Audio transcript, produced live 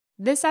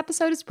This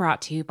episode is brought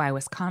to you by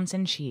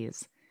Wisconsin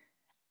Cheese.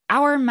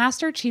 Our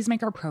Master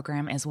Cheesemaker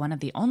program is one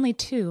of the only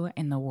 2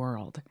 in the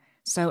world,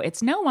 so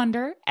it's no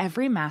wonder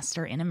every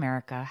master in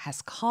America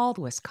has called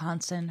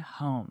Wisconsin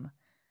home.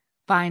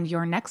 Find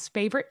your next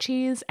favorite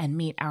cheese and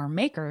meet our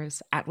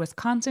makers at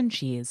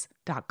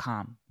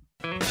wisconsincheese.com.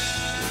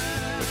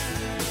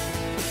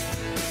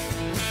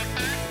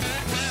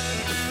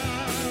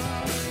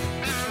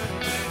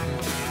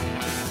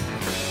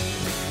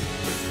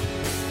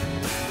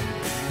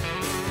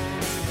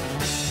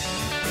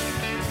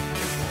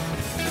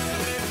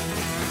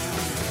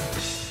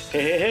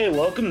 Hey,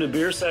 welcome to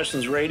Beer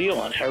Sessions Radio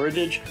on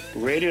Heritage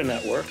Radio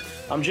Network.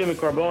 I'm Jimmy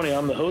Carboni,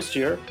 I'm the host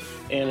here,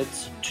 and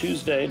it's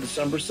Tuesday,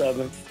 December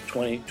 7th,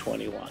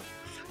 2021.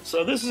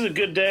 So this is a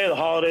good day, the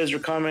holidays are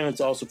coming, it's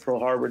also Pearl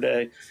Harbor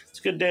Day. It's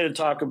a good day to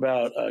talk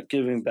about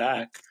giving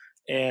back.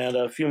 And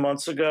a few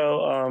months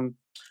ago,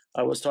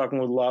 I was talking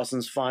with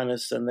Lawson's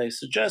Finest, and they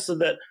suggested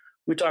that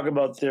we talk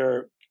about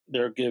their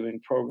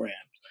giving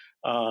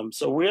programs.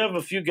 So we have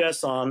a few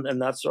guests on, and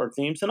that's our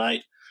theme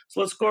tonight. So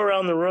let's go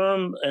around the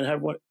room and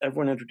have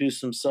everyone introduce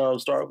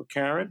themselves. Start with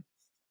Karen.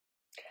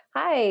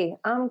 Hi,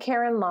 I'm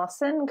Karen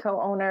Lawson,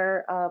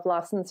 co-owner of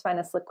Lawson's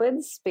Finest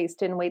Liquids,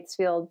 based in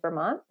Waitsfield,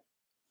 Vermont.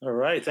 All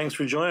right, thanks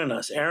for joining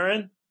us.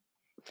 Erin?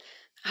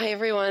 Hi,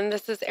 everyone.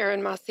 This is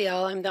Erin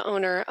Maciel. I'm the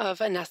owner of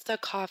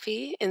Anesta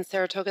Coffee in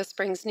Saratoga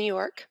Springs, New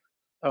York.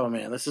 Oh,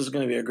 man, this is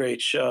going to be a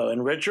great show.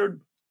 And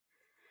Richard?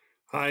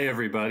 Hi,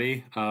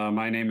 everybody.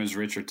 My name is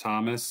Richard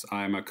Thomas.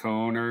 I'm a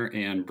co-owner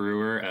and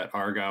brewer at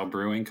Argyle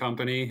Brewing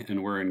Company,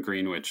 and we're in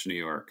Greenwich, New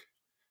York.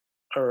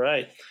 All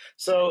right.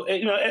 So,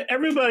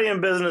 everybody in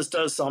business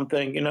does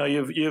something.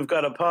 You've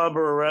got a pub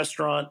or a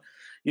restaurant.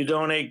 You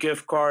donate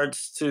gift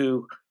cards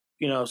to,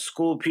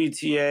 school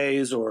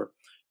PTAs, or,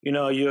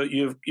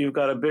 you've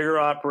got a bigger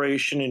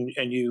operation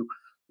and you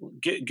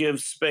give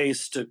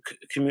space to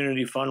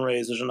community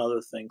fundraisers and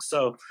other things.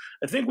 So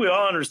I think we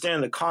all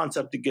understand the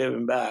concept of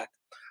giving back.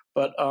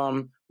 But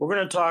we're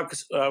going to talk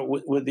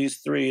with these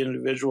 3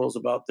 individuals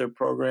about their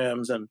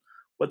programs and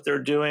what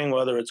they're doing,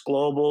 whether it's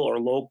global or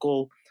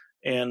local.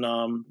 And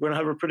we're going to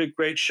have a pretty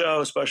great show,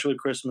 especially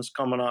with Christmas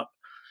coming up.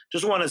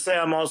 Just want to say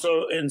I'm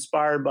also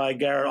inspired by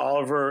Garrett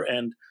Oliver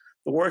and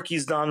the work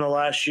he's done the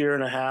last year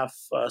and a half,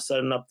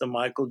 setting up the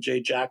Michael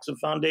J. Jackson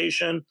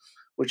Foundation,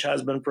 which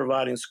has been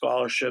providing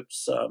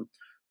scholarships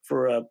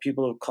for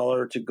people of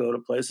color to go to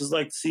places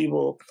like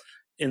Siebel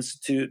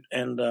Institute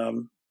and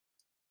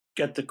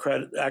get the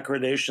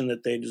accreditation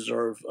that they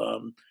deserve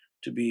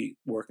to be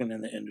working in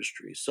the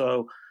industry.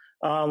 So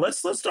let's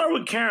start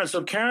with Karen.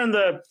 So Karen,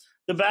 the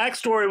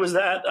backstory was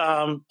that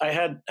I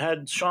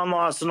had Sean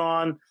Lawson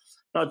on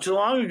not too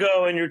long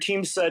ago, and your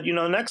team said,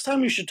 next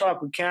time you should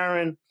talk with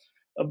Karen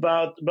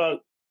about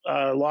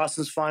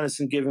Lawson's Finest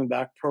and Giving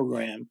Back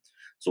program.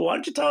 So why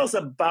don't you tell us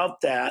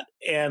about that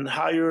and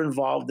how you're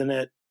involved in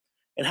it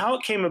and how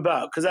it came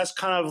about? Because that's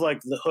kind of like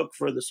the hook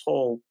for this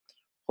whole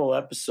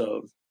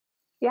episode.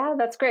 Yeah,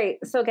 that's great.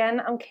 So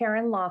again, I'm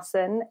Karen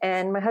Lawson,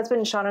 and my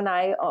husband Sean and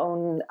I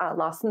own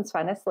Lawson's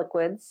Finest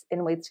Liquids in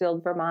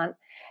Waitsfield, Vermont.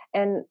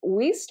 And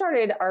we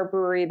started our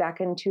brewery back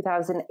in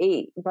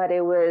 2008, but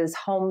it was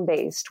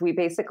home-based. We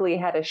basically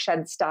had a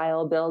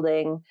shed-style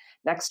building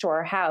next to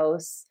our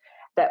house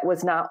that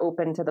was not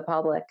open to the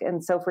public.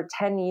 And so for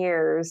 10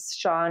 years,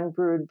 Sean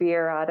brewed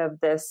beer out of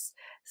this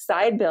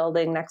side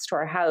building next to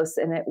our house.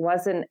 And it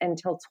wasn't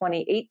until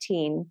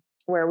 2018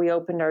 where we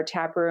opened our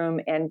tap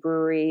room and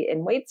brewery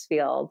in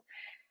Waitsfield.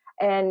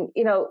 And,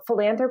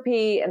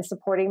 philanthropy and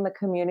supporting the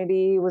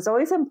community was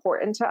always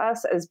important to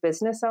us as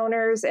business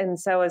owners. And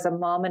so as a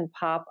mom and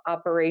pop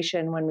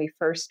operation, when we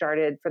first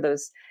started for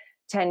those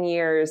 10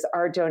 years,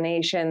 our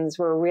donations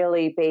were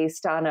really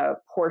based on a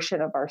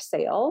portion of our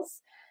sales.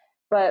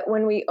 But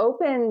when we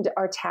opened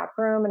our tap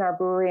room and our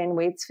brewery in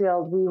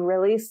Waitsfield, we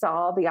really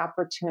saw the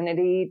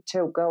opportunity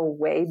to go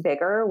way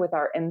bigger with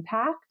our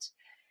impact.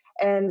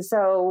 And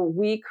so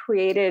we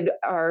created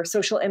our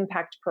social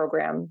impact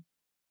program.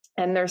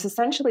 And there's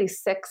essentially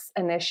 6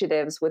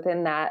 initiatives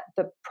within that.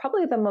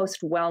 Probably the most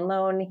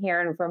well-known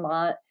here in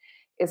Vermont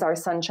is our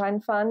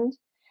Sunshine Fund.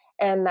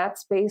 And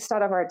that's based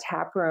out of our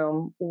tap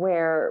room,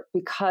 where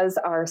because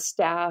our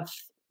staff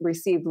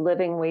receive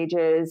living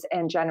wages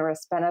and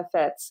generous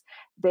benefits,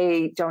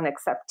 they don't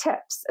accept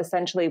tips.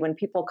 Essentially, when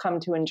people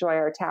come to enjoy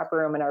our tap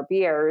room and our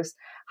beers,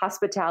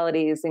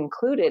 hospitality is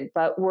included,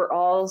 but we're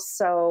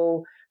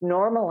also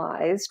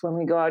normalized when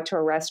we go out to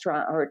a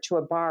restaurant or to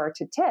a bar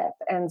to tip.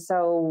 And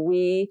so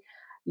we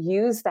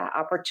use that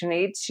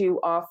opportunity to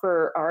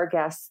offer our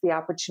guests the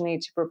opportunity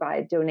to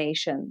provide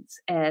donations.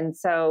 And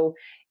so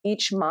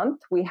each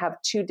month we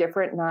have 2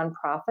 different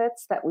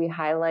nonprofits that we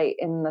highlight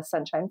in the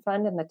Sunshine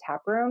Fund in the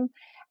tap room.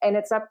 And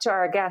it's up to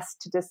our guests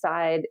to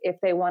decide if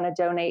they want to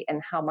donate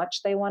and how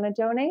much they want to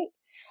donate.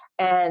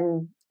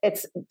 And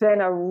it's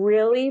been a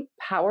really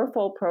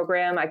powerful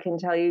program. I can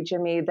tell you,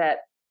 Jimmy,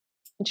 that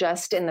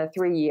just in the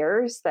 3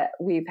 years that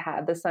we've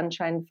had the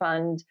Sunshine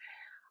Fund,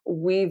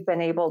 we've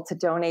been able to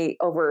donate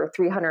over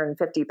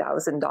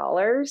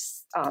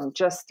 $350,000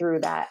 just through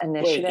that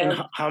initiative. Wait, in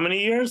how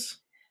many years?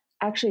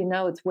 Actually,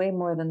 no, it's way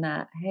more than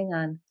that. Hang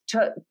on.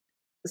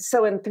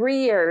 So in 3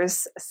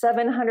 years,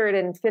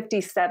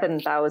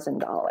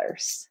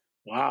 $757,000.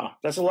 Wow,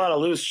 that's a lot of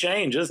loose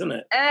change, isn't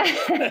it?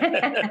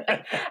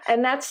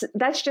 And that's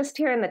just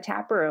here in the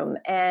tap room.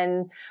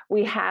 And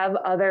we have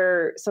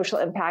other social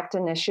impact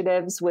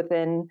initiatives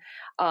within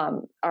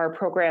our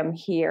program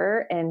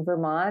here in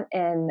Vermont.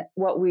 And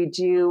what we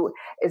do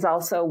is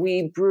also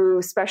we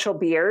brew special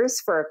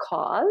beers for a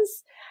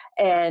cause.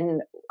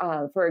 And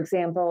for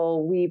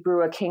example, we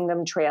brew a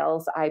Kingdom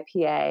Trails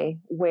IPA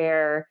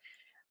where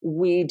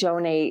we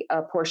donate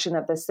a portion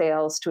of the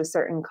sales to a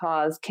certain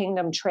cause.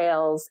 Kingdom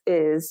Trails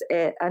is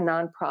a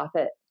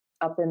nonprofit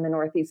up in the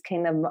Northeast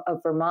Kingdom of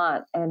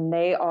Vermont, and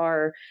they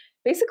are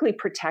basically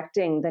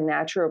protecting the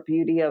natural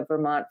beauty of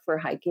Vermont for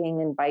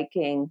hiking and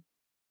biking.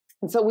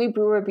 And so we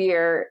brew a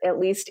beer at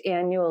least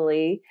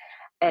annually,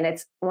 and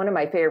it's one of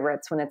my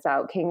favorites when it's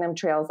out. Kingdom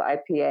Trails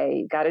IPA.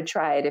 You got to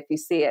try it if you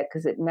see it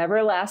because it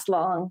never lasts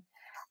long.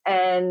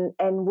 And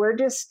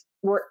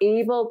we're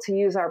able to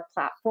use our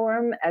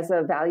platform as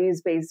a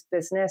values-based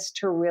business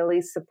to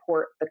really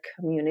support the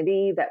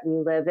community that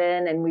we live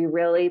in. And we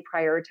really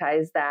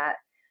prioritize that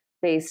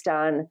based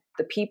on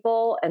the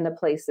people and the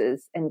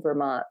places in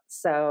Vermont.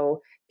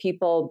 So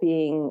people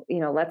being,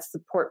 let's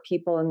support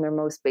people in their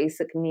most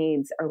basic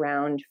needs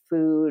around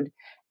food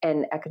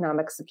and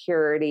economic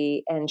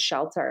security and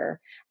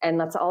shelter. And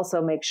let's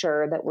also make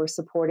sure that we're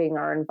supporting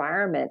our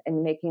environment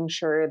and making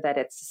sure that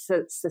it's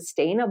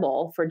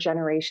sustainable for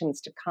generations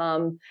to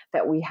come,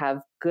 that we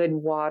have good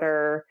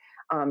water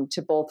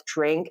to both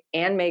drink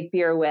and make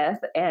beer with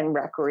and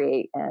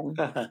recreate in.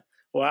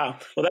 Wow.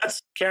 Well,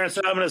 that's Karen.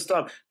 So I'm going to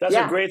stop. That's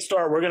a great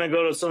start. We're going to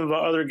go to some of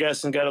our other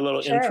guests and get a little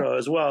intro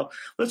as well.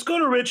 Let's go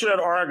to Richard at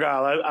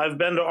Argyle. I've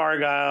been to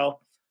Argyle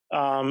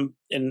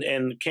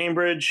in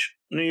Cambridge,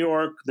 New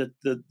York,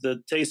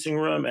 the tasting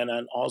room, and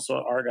then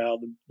also Argyle,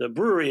 the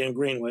brewery in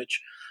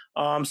Greenwich.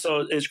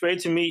 So it's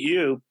great to meet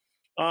you.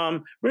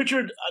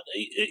 Richard,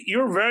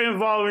 you're very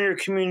involved in your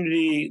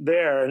community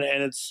there,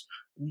 and it's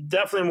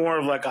definitely more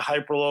of like a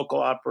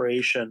hyper-local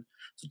operation.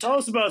 So tell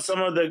us about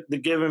some of the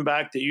giving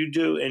back that you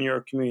do in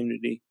your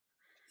community.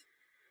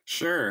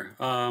 Sure.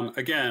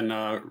 Again,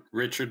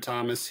 Richard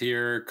Thomas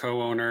here,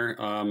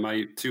 co-owner.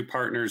 My two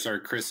partners are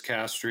Chris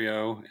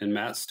Castrio and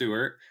Matt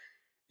Stewart.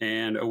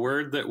 And a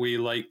word that we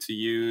like to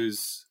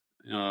use,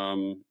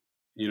 when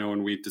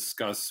we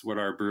discuss what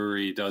our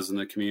brewery does in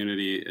the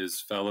community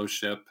is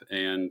fellowship.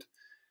 And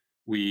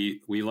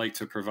we like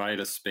to provide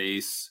a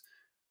space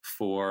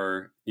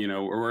for,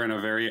 we're in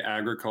a very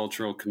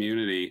agricultural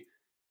community.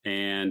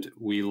 And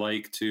we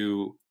like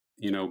to,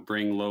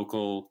 bring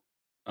local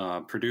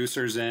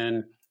producers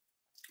in.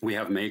 We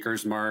have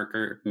makers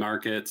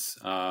markets.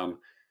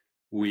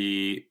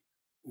 We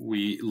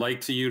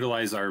like to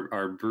utilize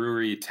our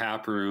brewery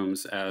tap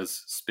rooms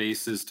as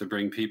spaces to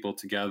bring people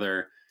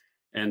together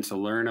and to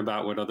learn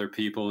about what other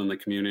people in the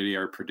community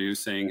are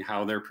producing,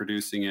 how they're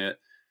producing it,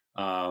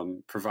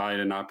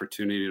 provide an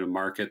opportunity to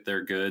market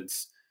their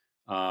goods.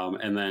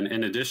 And then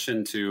in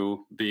addition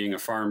to being a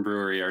farm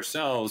brewery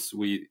ourselves,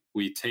 we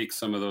take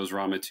some of those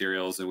raw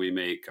materials and we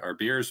make our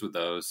beers with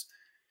those.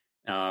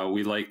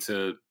 We like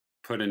to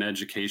put an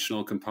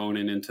educational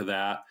component into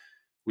that.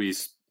 We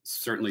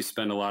certainly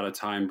spend a lot of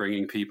time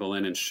bringing people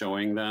in and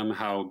showing them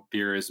how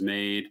beer is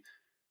made.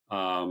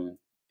 A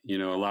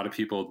lot of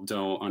people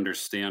don't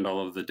understand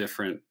all of the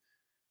different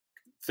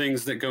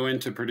things that go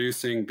into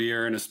producing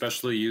beer, and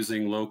especially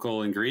using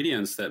local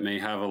ingredients that may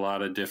have a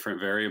lot of different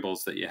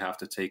variables that you have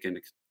to take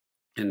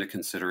into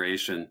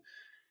consideration.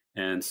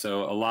 And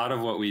so a lot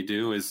of what we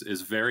do is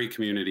very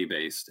community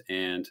based.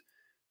 And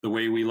the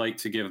way we like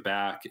to give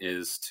back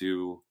is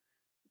to,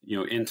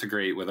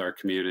 integrate with our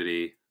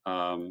community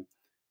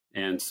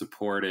and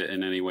support it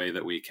in any way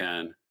that we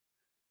can.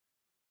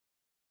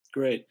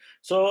 Great.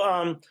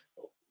 So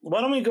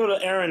why don't we go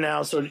to Aaron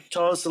now? So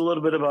tell us a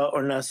little bit about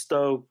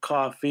Ernesto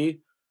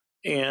Coffee,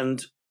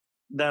 and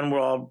then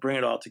we'll all bring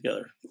it all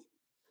together.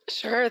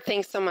 Sure.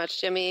 Thanks so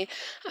much, Jimmy.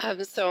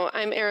 So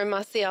I'm Erin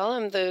Maciel.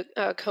 I'm the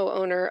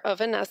co-owner of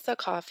Anesta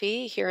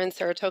Coffee here in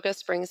Saratoga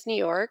Springs, New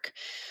York.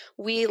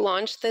 We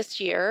launched this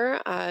year,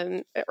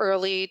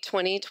 early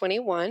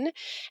 2021,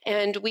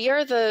 and we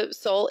are the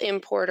sole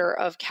importer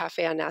of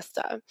Cafe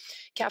Anesta.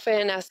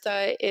 Cafe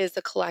Anesta is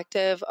a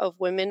collective of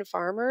women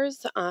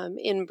farmers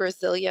in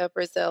Brasília,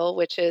 Brazil,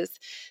 which is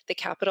the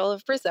capital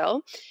of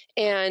Brazil,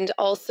 and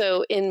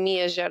also in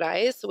Minas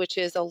Gerais, which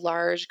is a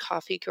large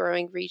coffee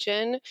growing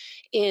region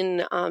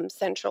in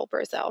central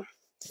Brazil.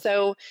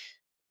 So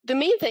the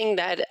main thing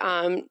that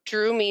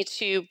drew me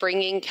to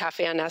bringing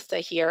Cafe Anesta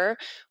here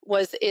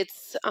was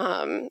its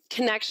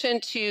connection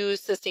to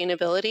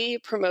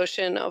sustainability,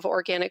 promotion of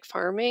organic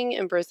farming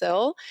in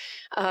Brazil.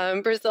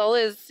 Brazil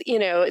is,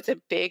 it's a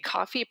big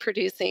coffee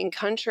producing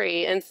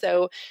country. And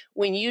so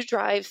when you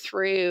drive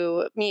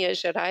through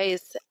Minas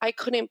Gerais, I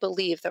couldn't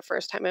believe the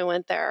first time I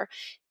went there.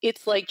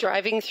 It's like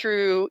driving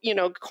through,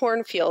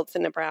 cornfields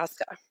in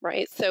Nebraska,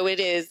 right? So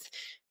it is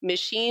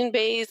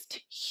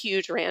machine-based,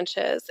 huge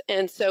ranches.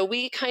 And so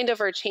we kind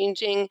of are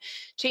changing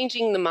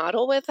the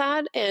model with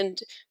that,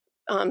 and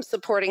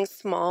supporting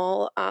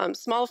small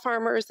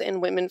farmers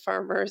and women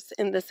farmers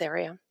in this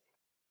area.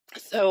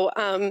 So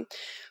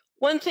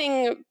one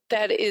thing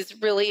that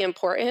is really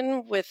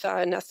important with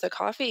Nesta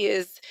Coffee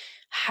is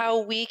how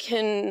we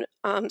can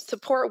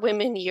support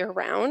women year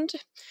round.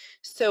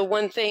 So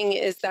one thing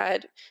is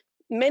that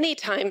many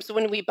times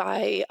when we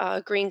buy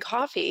green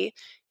coffee,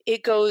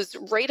 it goes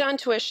right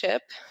onto a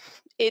ship.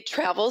 It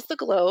travels the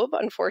globe,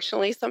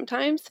 unfortunately,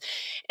 sometimes,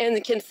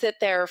 and can sit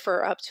there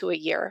for up to a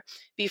year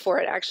before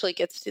it actually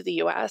gets to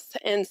the US.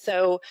 And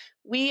so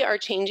we are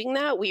changing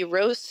that. We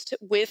roast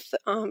with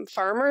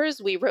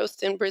farmers, we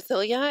roast in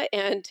Brasilia,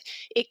 and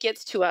it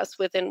gets to us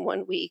within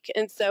 1 week.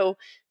 And so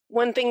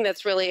one thing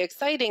that's really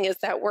exciting is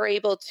that we're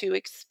able to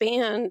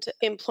expand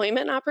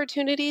employment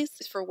opportunities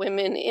for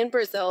women in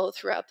Brazil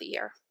throughout the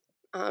year,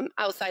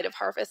 outside of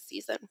harvest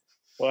season.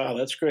 Wow,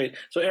 that's great.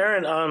 So,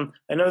 Erin,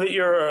 I know that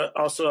you're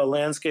also a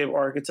landscape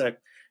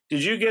architect.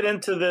 Did you get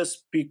into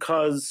this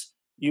because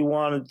you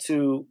wanted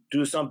to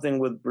do something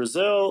with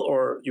Brazil,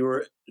 or you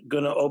were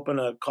going to open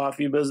a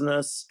coffee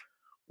business?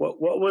 What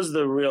was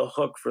the real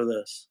hook for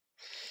this?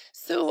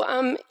 So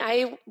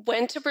I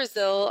went to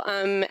Brazil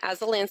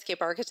as a landscape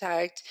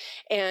architect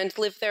and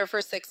lived there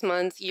for 6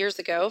 months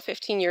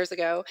 15 years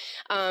ago.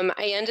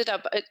 I ended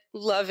up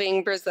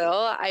loving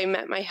Brazil. I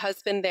met my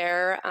husband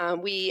there.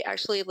 We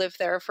actually lived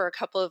there for a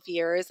couple of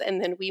years,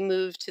 and then we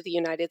moved to the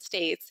United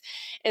States.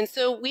 And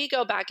so we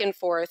go back and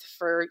forth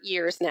for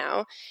years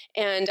now.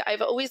 And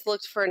I've always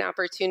looked for an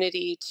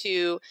opportunity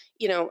to,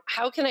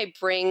 how can I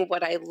bring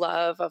what I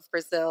love of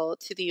Brazil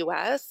to the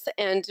US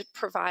and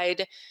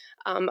provide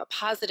a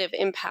positive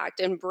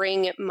impact and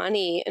bring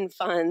money and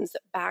funds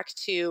back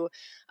to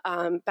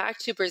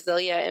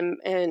Brasilia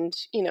and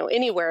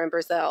anywhere in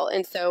Brazil.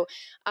 And so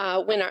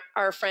when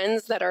our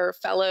friends that are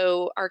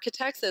fellow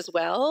architects as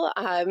well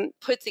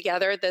put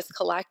together this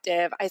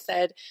collective, I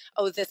said,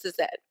 oh, this is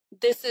it.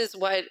 This is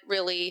what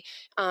really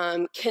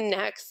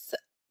connects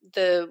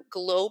the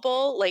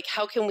global, like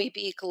how can we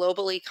be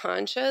globally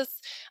conscious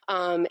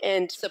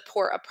and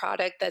support a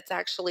product that's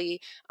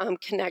actually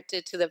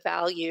connected to the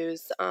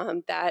values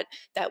that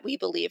we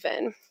believe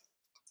in.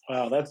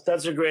 Wow,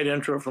 that's a great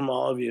intro from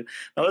all of you.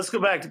 Now let's go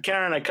back to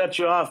Karen. I cut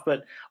you off,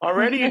 but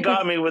already you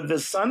got me with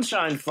this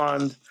Sunshine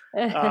Fund.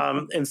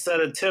 Instead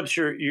of tips,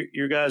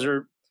 you guys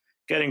are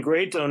getting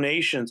great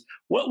donations.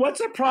 What's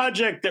a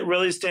project that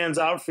really stands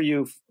out for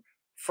you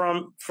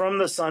from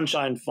the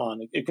Sunshine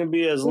Fund? It can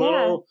be as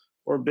little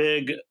or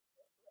big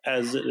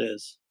as it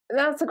is.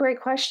 That's a great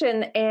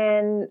question.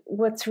 And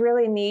what's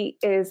really neat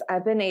is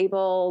I've been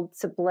able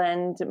to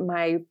blend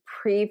my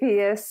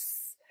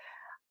previous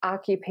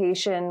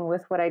occupation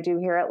with what I do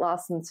here at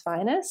Lawson's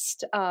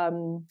Finest.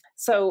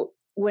 So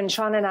when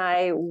Sean and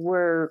I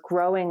were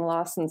growing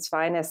Lawson's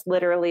Finest,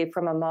 literally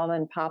from a mom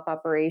and pop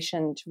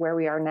operation to where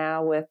we are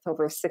now with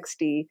over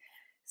 60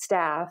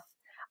 staff,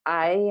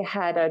 I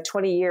had a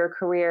 20-year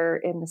career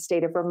in the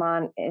state of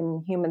Vermont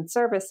in human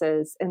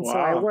services. And so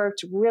I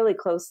worked really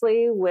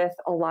closely with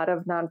a lot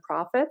of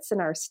nonprofits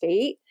in our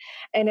state.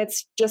 And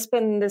it's just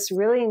been this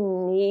really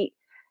neat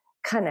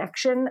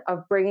connection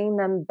of bringing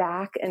them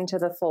back into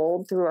the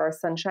fold through our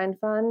Sunshine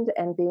Fund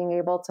and being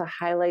able to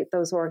highlight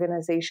those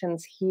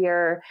organizations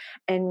here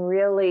and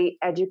really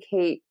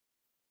educate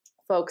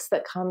folks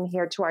that come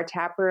here to our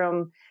tap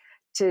room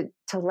to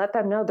let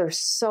them know there's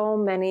so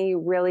many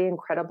really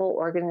incredible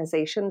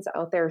organizations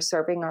out there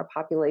serving our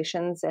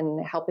populations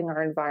and helping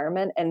our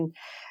environment. And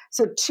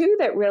so two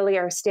that really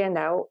are stand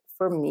out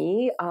for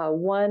me,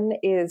 one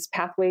is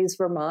Pathways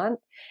Vermont.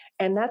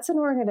 And that's an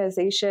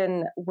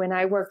organization, when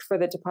I worked for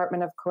the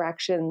Department of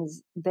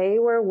Corrections, they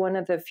were one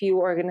of the few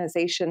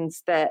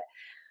organizations that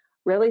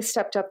really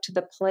stepped up to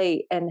the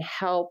plate and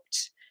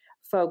helped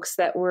folks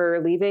that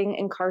were leaving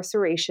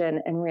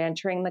incarceration and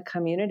reentering the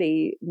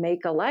community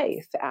make a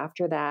life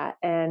after that.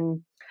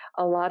 And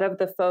a lot of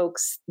the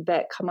folks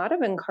that come out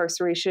of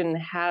incarceration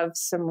have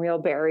some real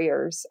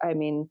barriers. I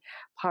mean,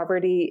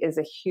 poverty is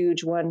a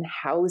huge one,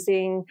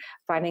 housing,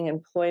 finding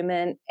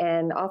employment,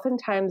 and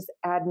oftentimes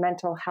add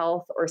mental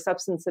health or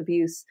substance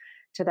abuse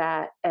to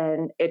that.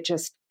 And it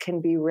just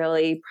can be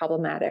really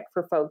problematic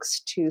for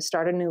folks to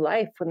start a new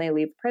life when they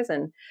leave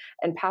prison.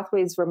 And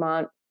Pathways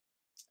Vermont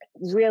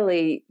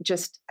really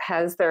just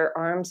has their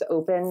arms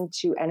open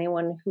to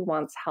anyone who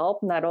wants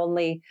help, not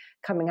only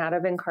coming out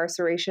of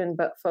incarceration,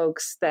 but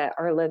folks that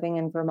are living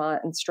in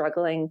Vermont and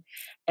struggling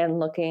and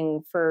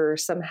looking for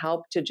some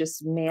help to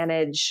just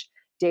manage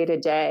day to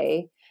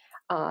day.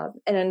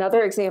 And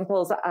another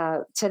example is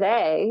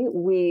today,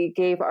 we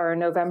gave our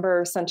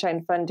November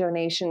Sunshine Fund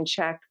donation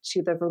check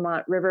to the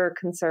Vermont River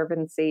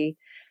Conservancy,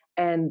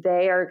 and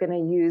they are going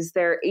to use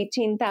their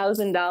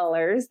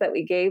 $18,000 that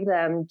we gave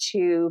them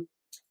to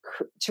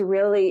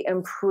really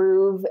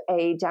improve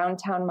a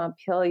downtown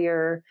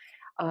Montpelier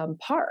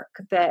park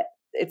that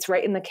it's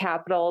right in the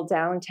capital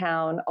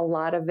downtown. A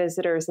lot of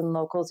visitors and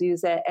locals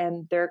use it,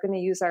 and they're going to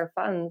use our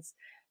funds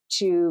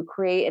to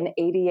create an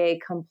ADA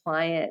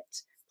compliant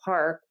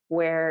park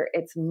where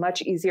it's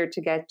much easier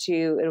to get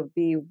to. It'll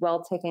be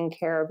well taken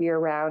care of year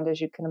round. As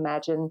you can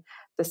imagine,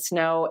 the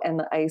snow and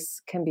the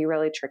ice can be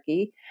really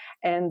tricky.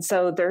 And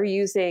so they're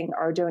using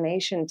our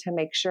donation to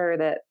make sure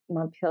that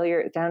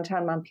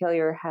downtown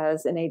Montpelier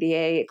has an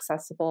ADA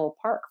accessible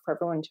park for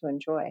everyone to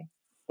enjoy.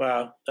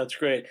 Wow, that's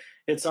great.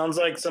 It sounds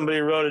like somebody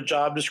wrote a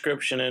job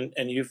description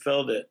and you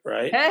filled it,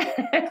 right?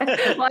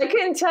 Well, I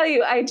can tell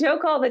you, I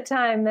joke all the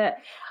time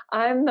that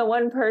I'm the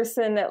one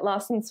person at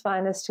Lawson's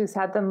Finest who's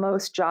had the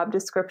most job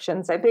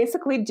descriptions. I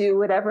basically do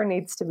whatever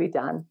needs to be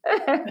done.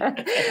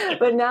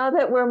 But now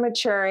that we're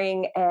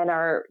maturing and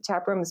our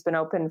tap room's been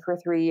open for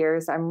 3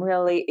 years, I'm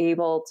really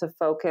able to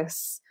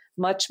focus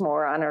much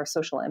more on our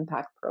social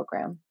impact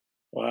program.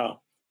 Wow.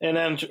 And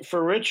then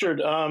for Richard,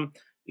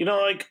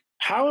 like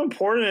how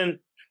important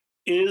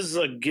is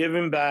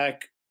giving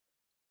back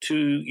to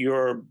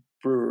your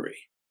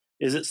brewery?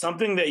 Is it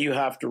something that you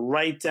have to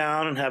write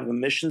down and have a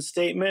mission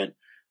statement,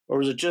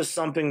 or is it just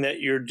something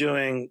that you're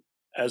doing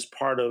as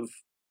part of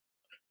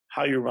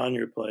how you run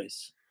your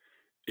place?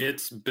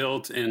 It's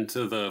built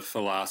into the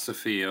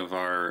philosophy of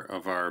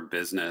our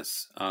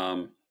business.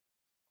 I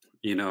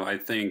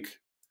think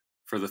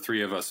for the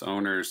three of us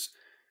owners,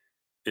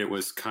 it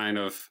was kind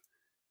of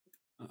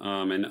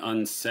an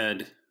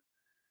unsaid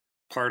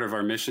part of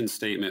our mission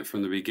statement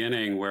from the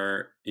beginning,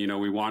 where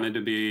we wanted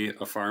to be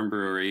a farm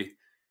brewery,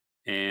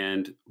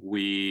 and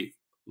we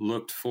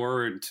looked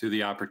forward to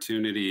the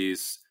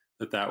opportunities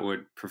that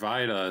would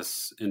provide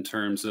us in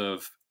terms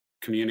of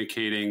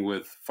communicating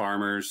with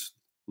farmers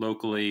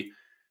locally,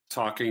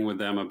 talking with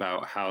them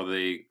about how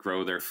they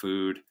grow their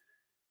food,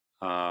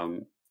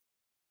 talking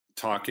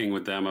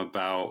with them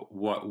about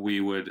what we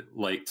would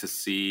like to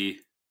see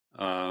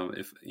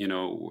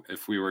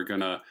if we were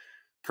going to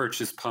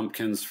purchase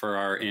pumpkins for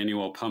our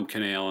annual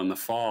pumpkin ale in the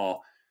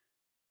fall.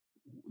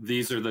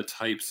 These are the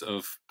types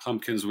of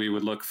pumpkins we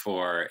would look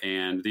for,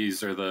 and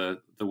these are the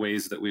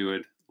ways that we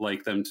would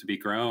like them to be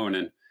grown.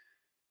 And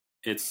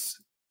it's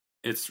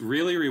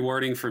really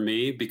rewarding for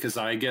me, because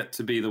I get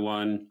to be the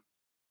one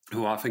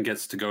who often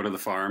gets to go to the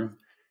farm,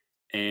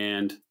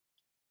 and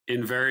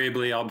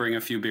invariably I'll bring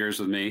a few beers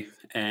with me.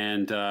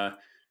 And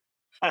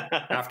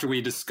after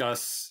we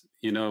discuss,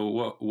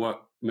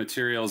 what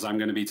materials I'm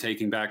going to be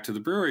taking back to the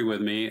brewery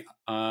with me,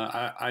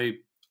 I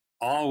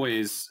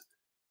always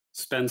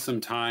spend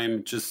some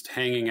time just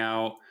hanging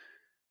out,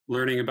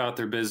 learning about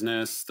their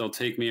business. They'll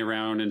take me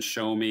around and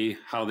show me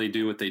how they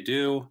do what they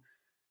do,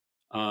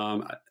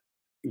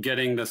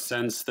 getting the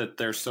sense that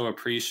they're so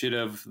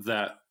appreciative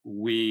that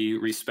we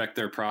respect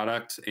their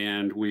product,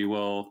 and we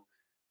will,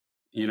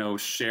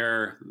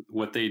 share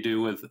what they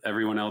do with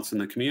everyone else in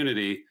the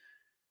community.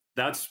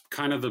 That's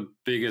kind of the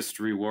biggest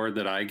reward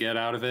that I get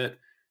out of it.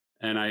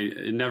 And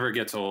it never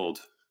gets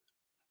old.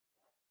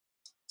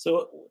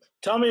 So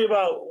tell me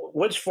about,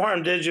 which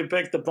farm did you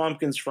pick the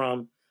pumpkins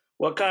from?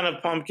 What kind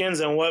of pumpkins,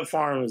 and what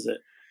farm is it?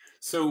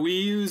 So we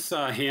use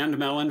Hand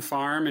Melon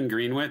Farm in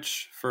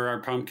Greenwich for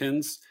our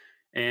pumpkins.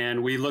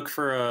 And we look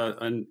for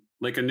a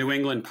New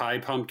England pie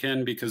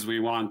pumpkin, because we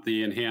want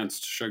the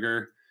enhanced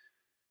sugar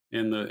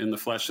in the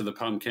flesh of the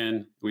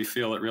pumpkin. We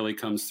feel it really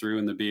comes through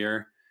in the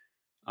beer.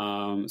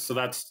 So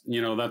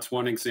that's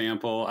one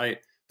example.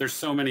 There's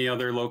so many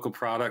other local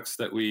products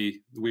that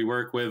we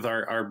work with.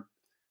 Our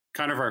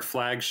kind of our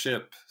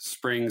flagship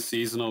spring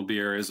seasonal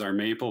beer is our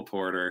maple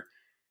porter.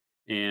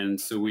 And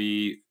so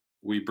we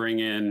bring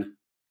in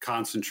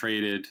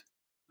concentrated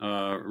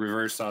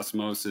reverse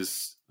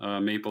osmosis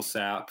maple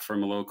sap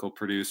from a local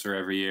producer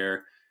every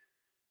year.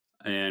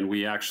 And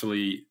we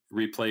actually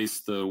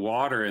replace the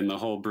water in the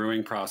whole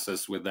brewing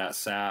process with that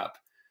sap.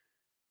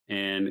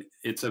 And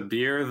it's a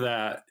beer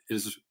that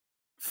is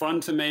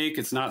fun to make.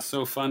 It's not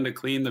so fun to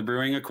clean the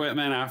brewing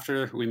equipment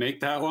after we make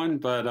that one,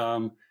 but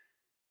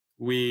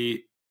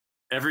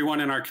everyone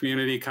in our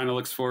community kind of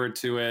looks forward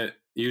to it.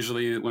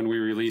 Usually when we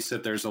release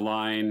it, there's a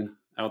line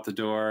out the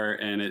door,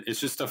 and it's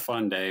just a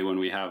fun day when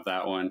we have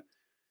that one.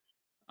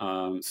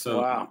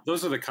 Wow.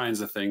 Those are the kinds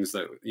of things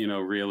that,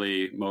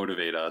 really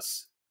motivate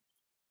us.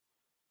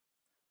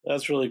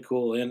 That's really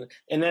cool.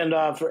 And then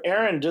for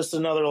Aaron, just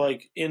another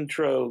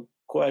intro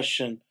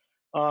question.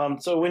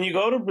 So when you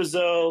go to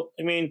Brazil,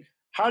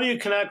 how do you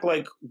connect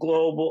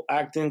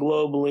acting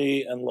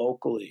globally and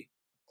locally?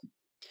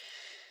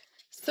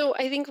 So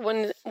I think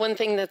one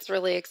thing that's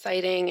really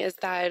exciting is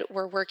that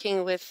we're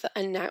working with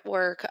a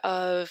network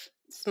of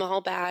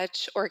small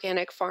batch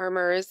organic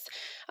farmers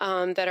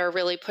that are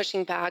really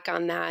pushing back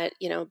on that,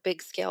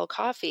 big scale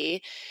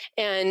coffee.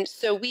 And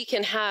so we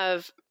can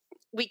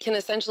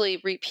essentially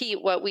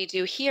repeat what we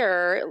do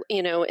here,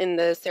 in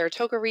the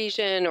Saratoga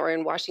region or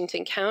in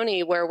Washington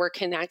County, where we're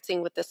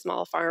connecting with the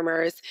small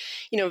farmers,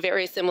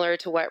 very similar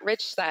to what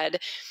Rich said.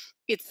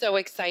 It's so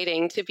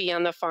exciting to be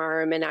on the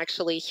farm and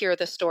actually hear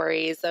the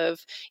stories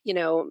of,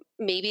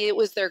 maybe it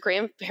was their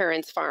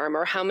grandparents' farm,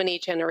 or how many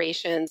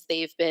generations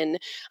they've been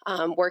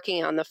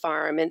working on the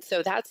farm. And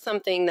so that's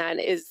something that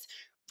is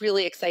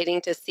really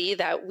exciting to see,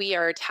 that we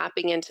are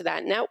tapping into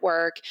that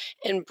network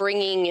and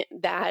bringing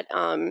that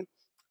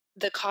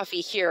the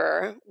coffee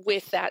here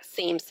with that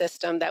same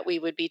system that we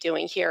would be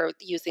doing here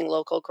using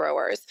local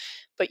growers,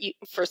 but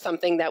for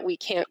something that we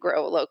can't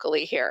grow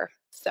locally here.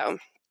 So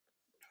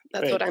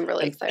that's Great. what I'm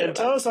really excited and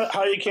tell about. us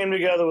how you came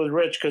together with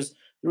Rich, because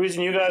the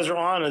reason you guys are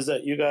on is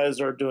that you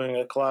guys are doing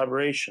a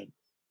collaboration.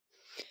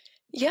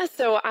 Yeah,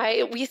 so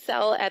we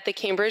sell at the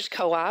Cambridge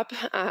Co-op.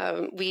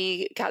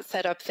 We got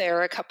set up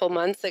there a couple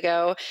months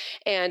ago,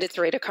 and it's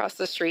right across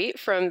the street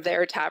from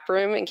their tap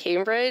room in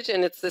Cambridge.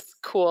 And it's this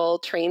cool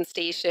train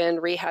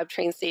station, rehab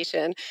train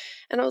station.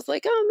 And I was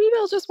like, oh,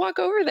 maybe I'll just walk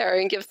over there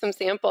and give some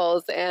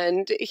samples.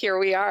 And here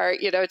we are,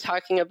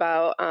 talking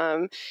about,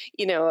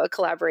 a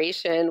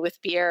collaboration with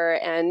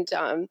beer. And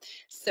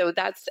so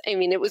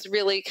it was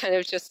really kind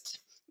of just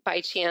by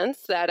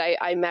chance that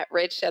I met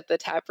Rich at the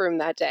tap room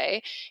that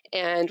day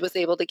and was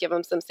able to give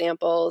him some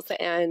samples.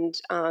 And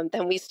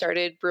then we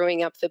started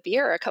brewing up the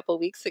beer a couple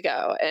weeks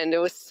ago, and it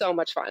was so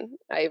much fun.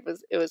 It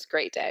was a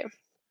great day.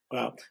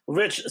 Wow.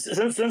 Rich,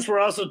 since we're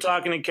also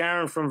talking to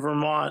Karen from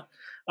Vermont,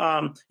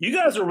 you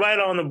guys are right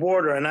on the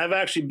border, and I've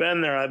actually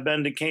been there. I've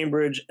been to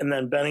Cambridge and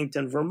then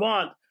Bennington,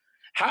 Vermont.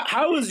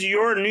 How is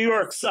your New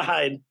York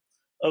side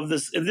of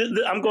this?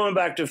 I'm going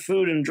back to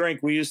food and drink.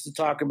 We used to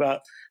talk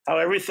about how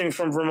everything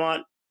from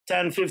Vermont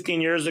 10,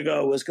 15 years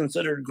ago was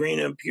considered green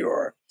and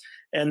pure.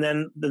 And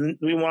then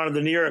we wanted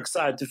the New York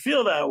side to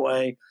feel that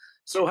way.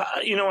 So,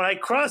 when I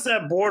cross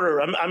that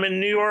border, I'm in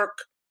New York,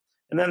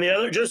 and then the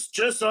other,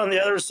 just on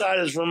the other side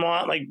is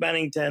Vermont, like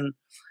Bennington.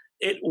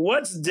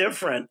 What's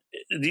different?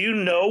 Do you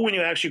know when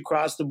you actually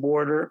cross the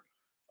border?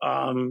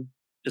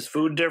 Is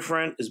food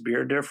different? Is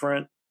beer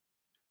different?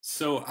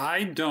 So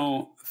I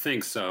don't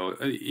think so.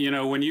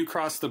 When you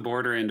cross the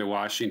border into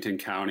Washington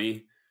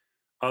County,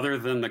 other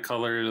than the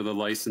color of the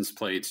license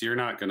plates, you're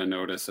not going to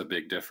notice a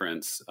big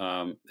difference.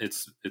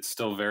 It's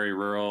still very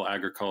rural,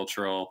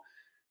 agricultural.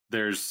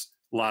 There's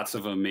lots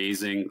of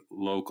amazing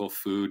local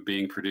food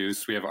being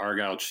produced. We have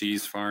Argyle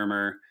Cheese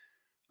Farmer,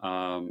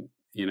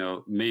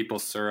 maple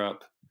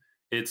syrup.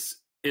 It's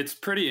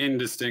pretty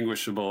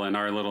indistinguishable in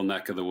our little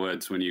neck of the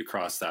woods when you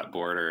cross that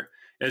border.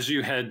 As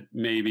you head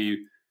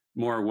maybe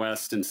more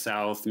west and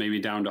south, maybe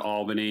down to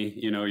Albany,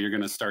 you're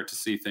going to start to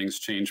see things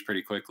change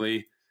pretty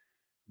quickly.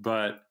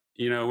 But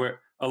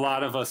a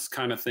lot of us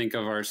kind of think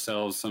of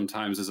ourselves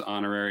sometimes as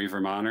honorary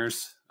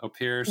Vermonters up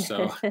here.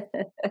 So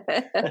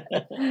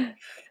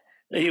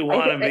you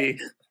want to be.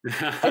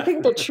 I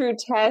think the true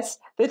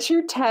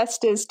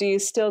test is, do you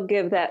still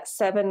give that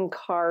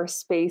 7-car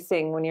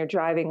spacing when you're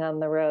driving on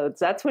the roads?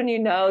 That's when you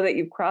know that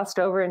you've crossed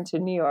over into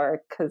New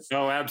York, because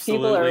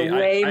people are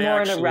way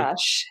more in a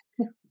rush.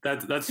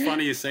 That's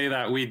funny you say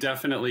that. We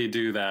definitely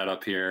do that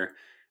up here.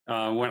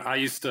 When I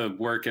used to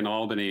work in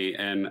Albany,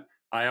 and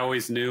I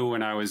always knew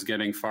when I was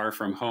getting far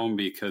from home,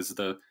 because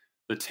the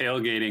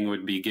tailgating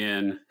would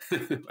begin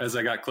as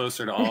I got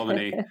closer to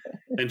Albany,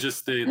 and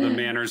just the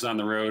manners on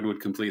the road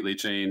would completely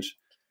change.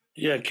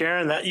 Yeah,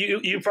 Karen, that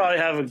you probably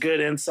have a good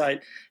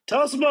insight.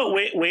 Tell us about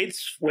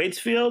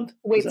Waitsfield.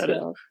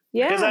 Waitsfield,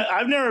 yeah. Because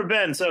I've never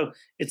been, so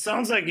it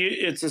sounds like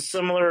it's a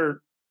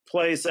similar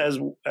place as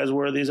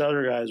where these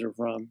other guys are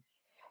from.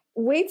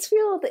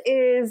 Waitsfield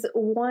is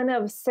one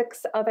of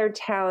 6 other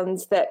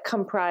towns that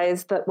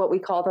comprise what we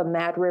call the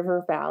Mad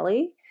River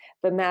Valley.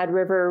 The Mad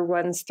River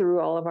runs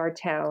through all of our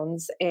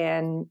towns,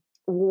 and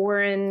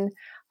Warren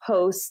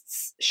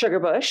hosts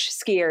Sugarbush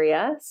ski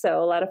area,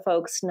 so a lot of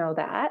folks know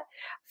that.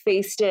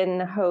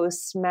 Fayston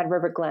hosts Mad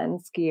River Glen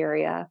ski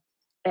area.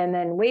 And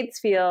then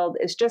Waitsfield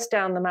is just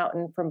down the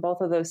mountain from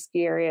both of those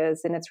ski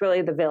areas, and it's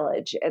really the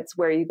village. It's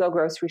where you go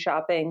grocery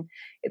shopping.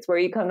 It's where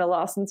you come to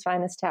Lawson's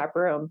Finest Tap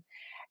Room.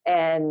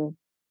 And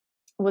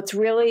what's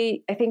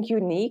really, I think,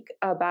 unique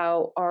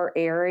about our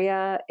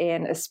area,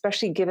 and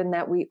especially given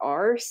that we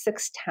are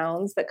 6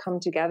 towns that come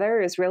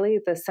together, is really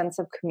the sense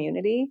of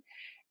community.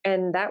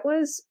 And that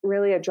was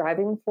really a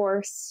driving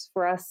force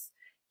for us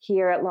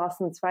here at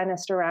Lawson's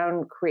Finest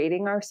around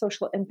creating our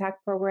social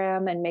impact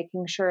program and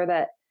making sure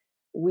that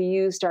we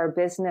used our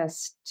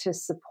business to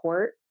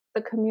support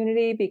the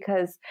community.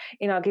 Because,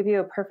 I'll give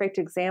you a perfect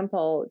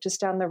example. Just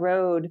down the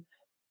road,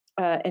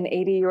 an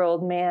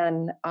 80-year-old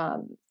man,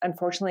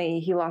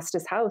 unfortunately, he lost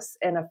his house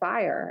in a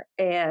fire,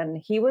 and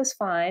he was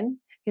fine.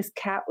 His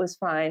cat was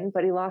fine,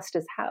 but he lost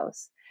his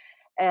house.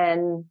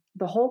 And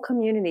the whole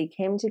community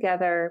came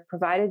together,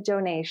 provided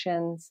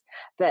donations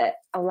that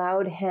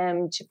allowed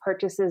him to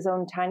purchase his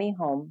own tiny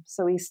home.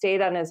 So he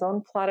stayed on his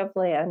own plot of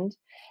land,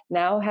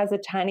 now has a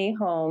tiny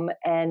home.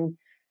 And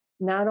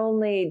not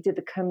only did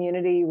the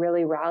community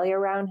really rally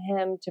around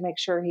him to make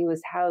sure he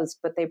was housed,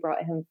 but they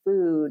brought him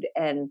food,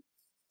 and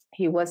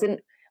he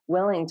wasn't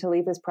willing to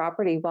leave his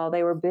property while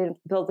they were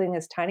building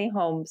his tiny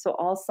home. So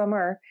all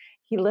summer,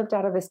 he lived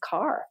out of his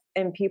car,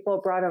 and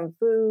people brought him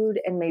food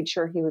and made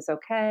sure he was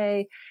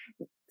okay,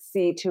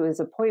 see to his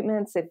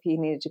appointments if he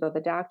needed to go to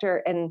the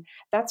doctor. And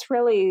that's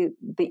really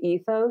the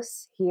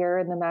ethos here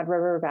in the Mad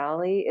River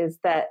Valley, is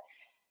that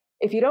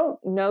if you don't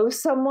know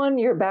someone,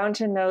 you're bound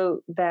to know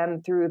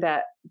them through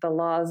the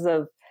laws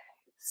of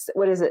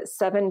what is it?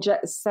 Seven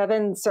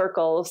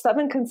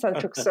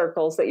concentric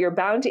circles that you're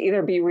bound to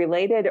either be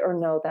related or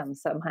know them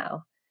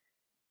somehow.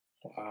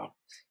 Wow.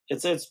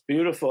 It's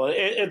beautiful.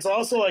 It's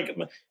also like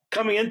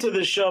coming into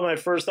this show, my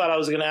first thought I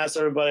was going to ask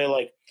everybody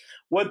like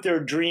what their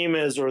dream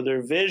is or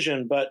their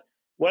vision. But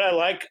what I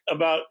like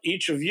about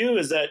each of you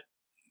is that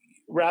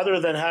rather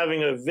than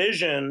having a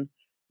vision,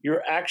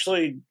 you're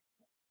actually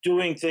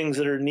doing things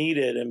that are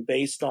needed and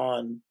based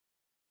on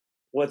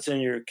what's in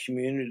your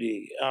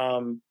community.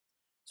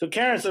 So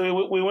Karen,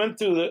 so we went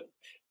through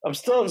I'm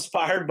still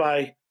inspired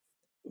by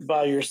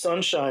your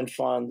Sunshine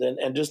Fund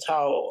and just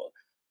how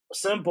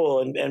simple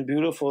and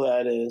beautiful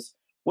that is.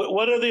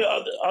 What are the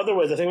other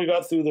ways? I think we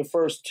got through the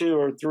first 2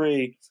 or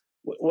 3.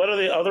 What are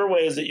the other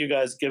ways that you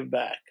guys give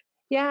back?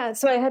 Yeah,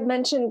 so I had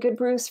mentioned Good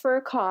Brews for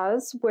a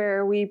Cause,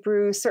 where we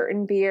brew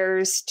certain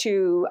beers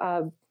to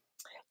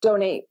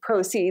donate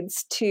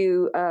proceeds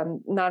to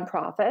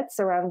nonprofits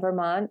around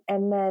Vermont.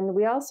 And then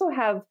we also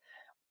have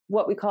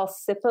what we call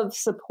Sip of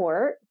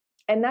Support.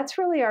 And that's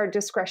really our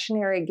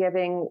discretionary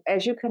giving.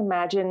 As you can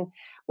imagine,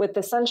 with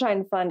the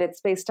Sunshine Fund,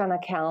 it's based on a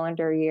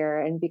calendar year.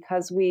 And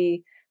because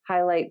we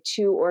highlight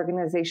 2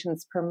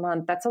 organizations per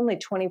month, that's only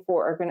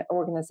 24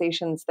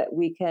 organizations that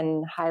we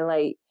can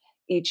highlight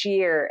each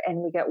year. And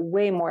we get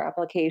way more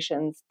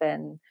applications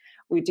than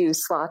we do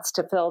slots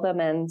to fill them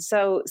in.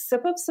 So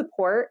Sip of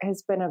Support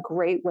has been a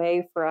great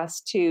way for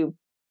us to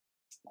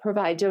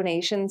provide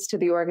donations to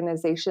the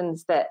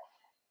organizations that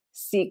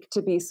seek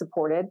to be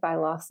supported by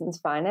Lawson's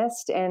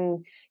Finest.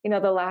 And,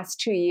 the last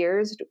 2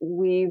 years,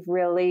 we've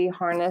really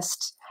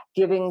harnessed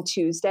Giving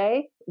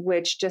Tuesday,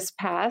 which just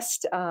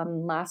passed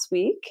last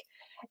week.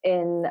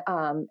 And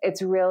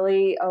it's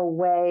really a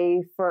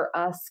way for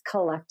us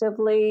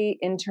collectively,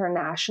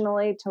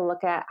 internationally, to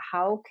look at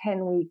how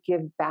can we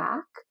give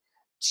back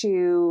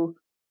to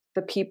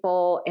the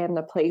people and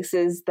the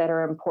places that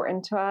are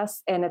important to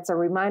us. And it's a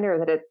reminder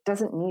that it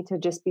doesn't need to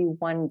just be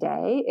one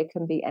day. It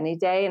can be any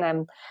day. And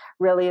I'm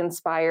really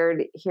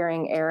inspired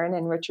hearing Aaron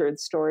and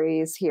Richard's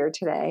stories here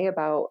today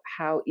about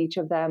how each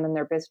of them and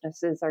their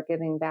businesses are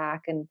giving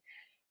back. And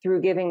through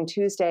Giving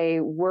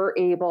Tuesday, we're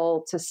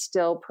able to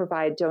still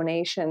provide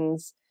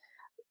donations.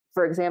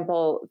 For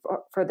example,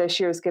 for this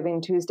year's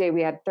Giving Tuesday,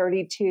 we had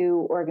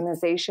 32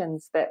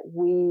 organizations that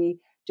we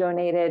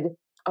donated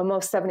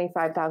almost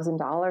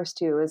 $75,000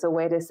 to, as a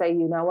way to say,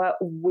 you know what,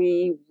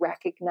 we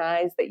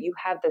recognize that you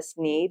have this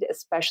need,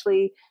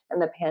 especially in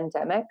the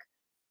pandemic.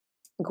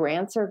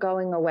 Grants are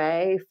going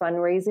away.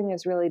 Fundraising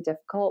is really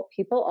difficult.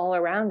 People all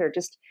around are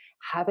just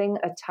having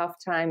a tough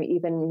time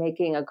even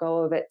making a go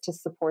of it to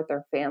support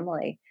their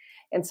family.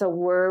 And so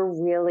we're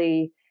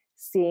really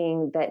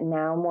seeing that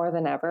now more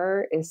than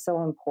ever is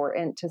so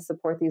important to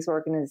support these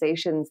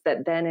organizations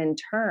that then in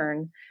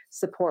turn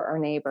support our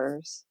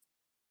neighbors.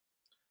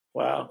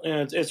 Wow,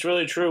 and it's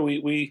really true.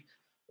 We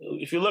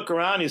if you look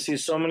around, you see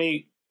so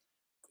many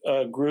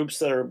groups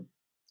that are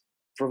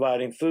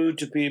providing food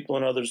to people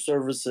and other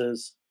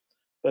services,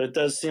 but it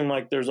does seem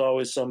like there's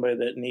always somebody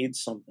that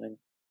needs something.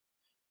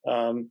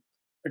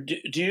 Do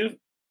you?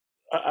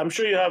 I'm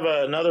sure you have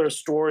another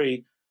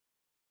story,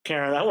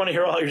 Karen. I want to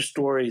hear all your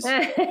stories.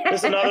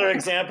 Just another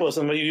example of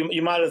somebody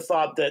you might have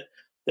thought that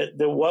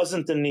there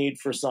wasn't the need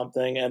for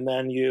something, and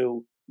then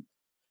you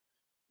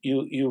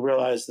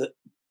realized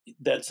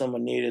that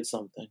someone needed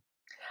something.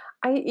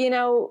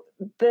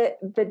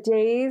 The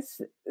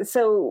days,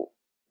 so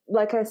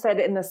like I said,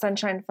 in the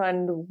Sunshine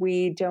Fund,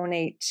 we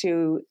donate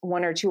to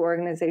 1 or 2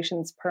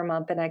 organizations per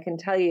month. And I can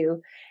tell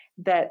you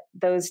that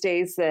those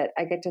days that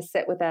I get to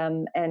sit with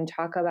them and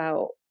talk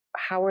about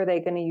how are they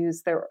going to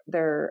use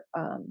their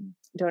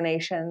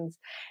donations,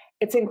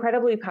 it's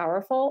incredibly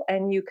powerful.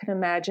 And you can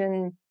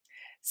imagine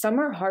some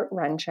are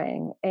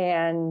heart-wrenching.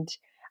 And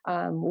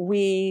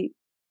we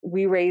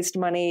raised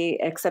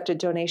money, accepted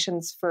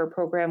donations for a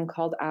program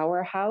called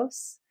Our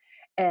House.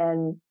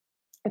 And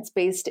it's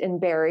based in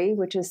Barrie,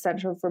 which is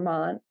central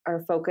Vermont,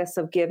 our focus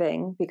of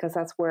giving, because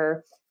that's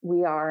where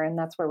we are and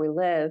that's where we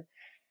live.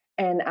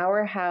 And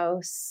Our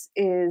House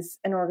is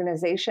an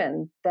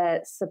organization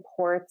that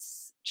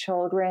supports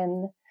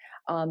children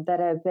that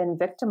have been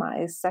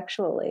victimized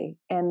sexually.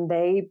 And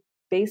they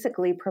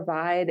basically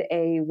provide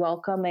a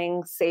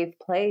welcoming, safe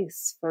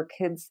place for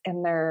kids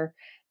and their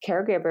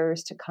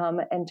caregivers to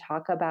come and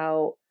talk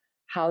about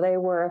how they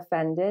were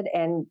offended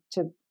and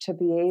to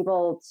be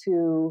able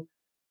to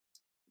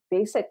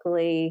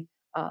basically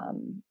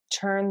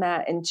turn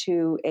that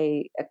into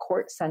a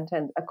court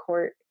sentence,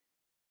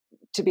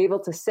 to be able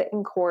to sit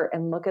in court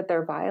and look at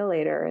their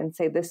violator and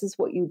say, this is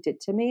what you did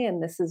to me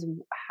and this is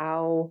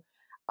how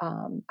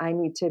I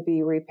need to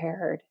be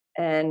repaired.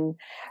 And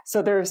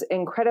so there's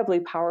incredibly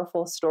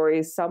powerful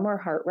stories. Some are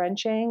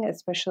heart-wrenching,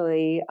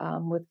 especially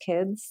with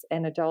kids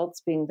and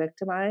adults being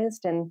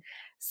victimized. And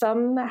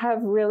some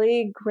have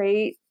really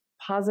great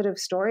positive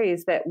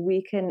stories that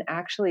we can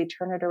actually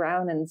turn it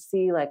around and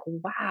see like,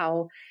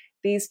 wow,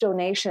 these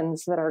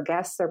donations that our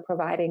guests are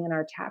providing in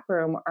our tap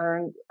room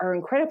are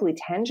incredibly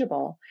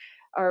tangible.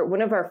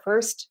 One of our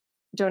first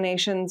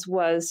donations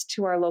was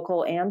to our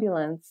local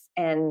ambulance,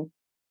 and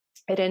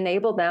it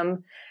enabled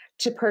them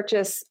to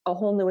purchase a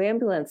whole new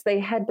ambulance. They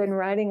had been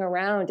riding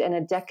around in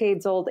a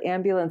decades-old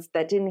ambulance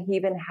that didn't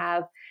even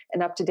have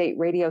an up-to-date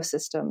radio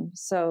system.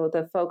 So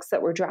the folks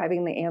that were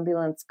driving the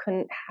ambulance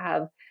couldn't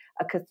have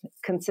a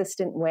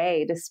consistent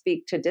way to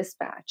speak to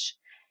dispatch.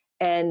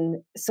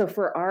 And so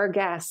for our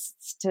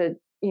guests to,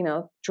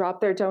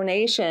 drop their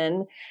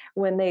donation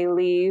when they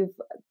leave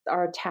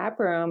our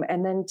tap room,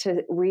 and then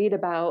to read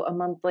about a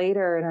month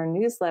later in our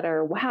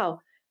newsletter,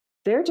 wow,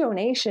 their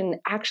donation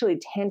actually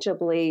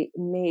tangibly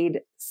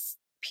made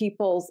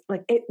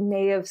it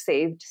may have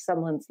saved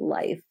someone's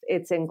life.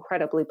 It's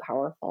incredibly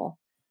powerful.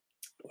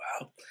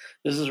 Wow.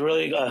 This is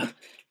really a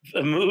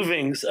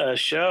moving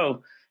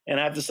show. And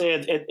I have to say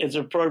it's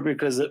appropriate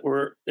because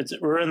we're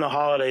in the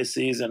holiday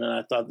season, and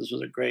I thought this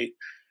was a great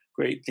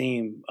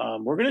theme.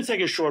 We're going to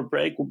take a short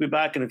break. We'll be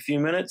back in a few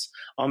minutes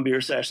on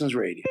Beer Sessions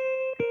Radio.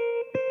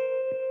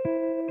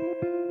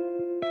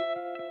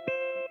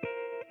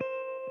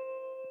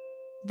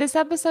 This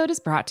episode is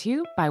brought to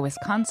you by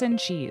Wisconsin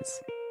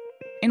Cheese.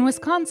 In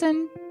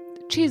Wisconsin,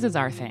 cheese is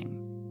our thing.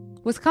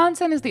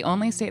 Wisconsin is the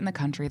only state in the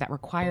country that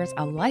requires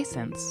a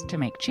license to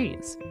make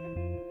cheese.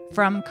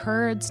 From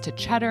curds to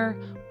cheddar,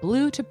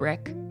 blue to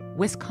brick,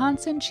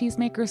 Wisconsin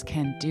cheesemakers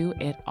can do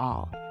it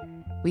all.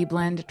 We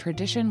blend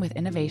tradition with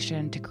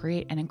innovation to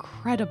create an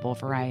incredible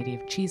variety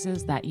of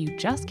cheeses that you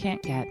just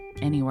can't get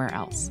anywhere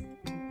else.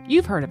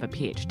 You've heard of a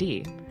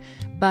PhD,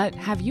 but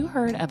have you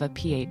heard of a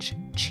PH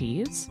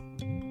Cheese?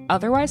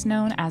 Otherwise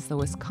known as the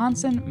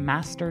Wisconsin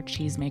Master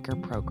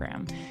Cheesemaker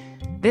Program.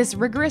 This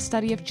rigorous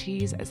study of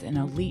cheese is an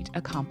elite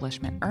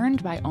accomplishment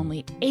earned by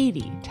only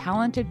 80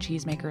 talented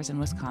cheesemakers in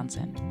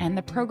Wisconsin, and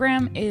the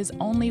program is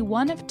only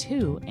one of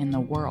 2 in the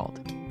world.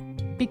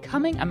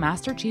 Becoming a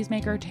master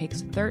cheesemaker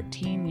takes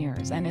 13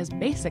 years and is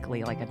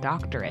basically like a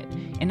doctorate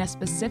in a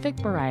specific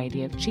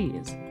variety of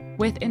cheese,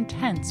 with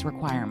intense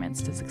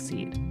requirements to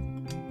succeed.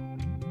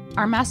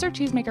 Our Master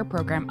Cheesemaker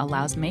program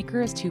allows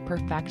makers to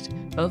perfect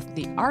both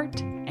the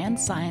art and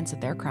science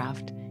of their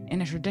craft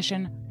in a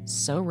tradition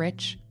so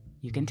rich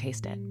you can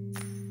taste it.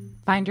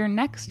 Find your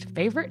next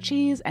favorite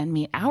cheese and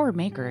meet our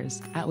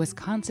makers at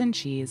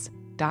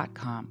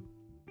wisconsincheese.com.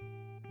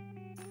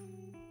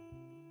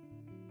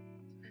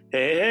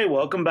 Hey,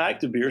 welcome back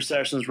to Beer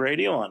Sessions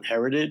Radio on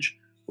Heritage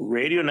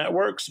Radio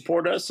Network.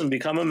 Support us and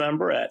become a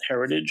member at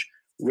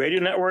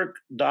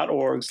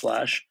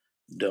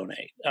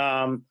heritageradionetwork.org/donate.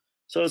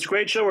 So it's a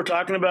great show. We're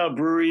talking about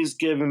breweries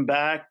giving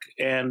back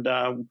and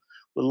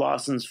with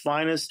Lawson's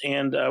Finest.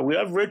 And we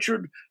have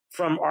Richard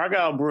from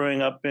Argyle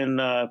Brewing up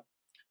in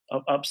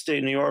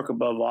upstate New York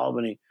above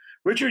Albany.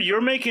 Richard,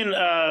 you're making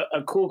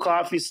a cool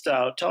coffee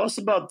stout. Tell us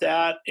about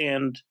that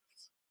and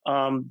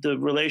the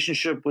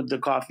relationship with the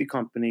coffee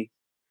company.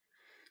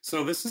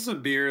 So this is a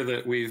beer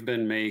that we've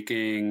been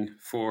making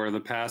for the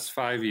past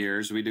 5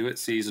 years. We do it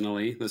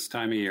seasonally this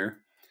time of year.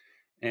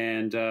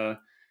 And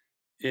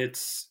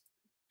it's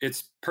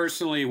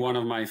personally one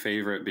of my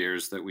favorite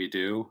beers that we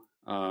do.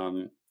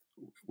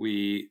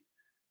 We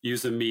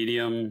use a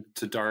medium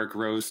to dark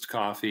roast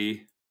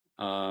coffee.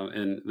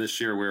 And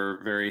this year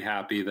we're very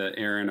happy that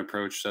Aaron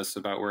approached us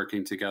about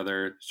working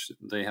together.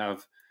 They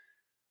have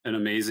an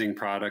amazing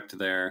product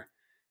there.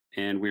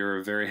 And we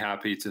were very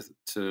happy to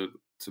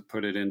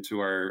put it into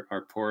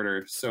our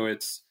porter. So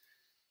it's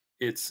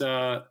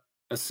a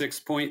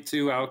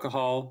 6.2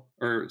 alcohol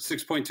or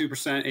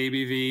 6.2%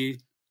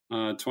 ABV,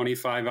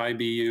 25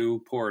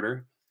 IBU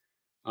porter.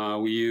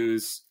 We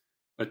use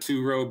a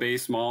 2-row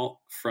base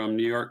malt from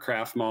New York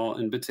Craft Malt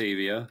in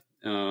Batavia,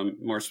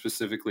 more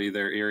specifically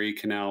their Erie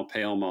Canal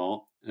Pale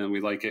Malt. And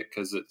we like it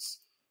because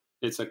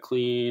it's a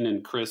clean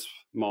and crisp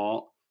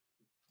malt.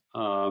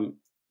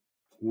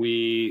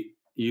 We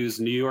use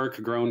New York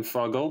grown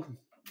Fuggle.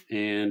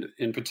 And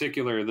in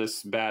particular,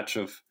 this batch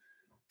of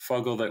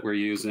Fuggle that we're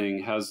using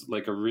has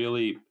like a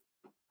really,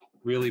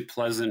 really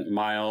pleasant,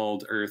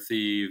 mild,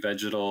 earthy,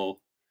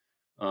 vegetal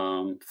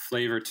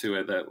flavor to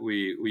it that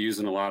we use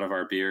in a lot of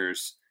our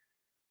beers.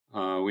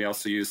 We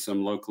also use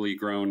some locally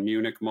grown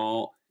Munich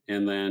malt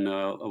and then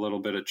a little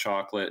bit of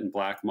chocolate and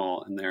black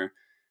malt in there.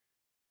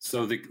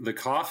 So the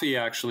coffee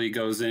actually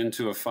goes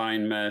into a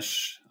fine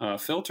mesh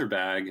filter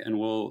bag, and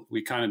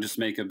we kind of just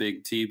make a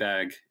big tea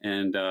bag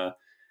and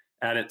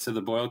add it to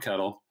the boil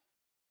kettle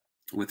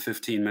with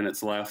 15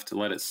 minutes left to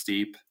let it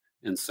steep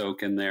and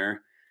soak in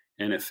there.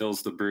 And it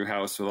fills the brew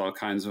house with all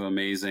kinds of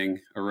amazing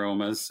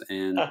aromas,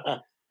 and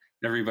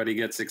everybody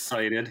gets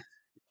excited.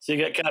 So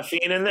you got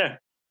caffeine in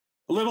there?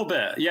 A little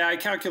bit. Yeah, I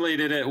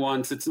calculated it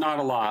once. It's not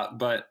a lot,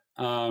 but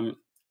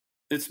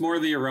it's more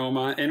the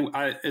aroma. And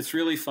it's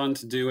really fun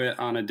to do it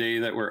on a day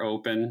that we're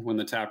open, when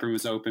the tap room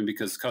is open,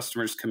 because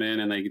customers come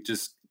in and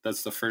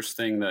that's the first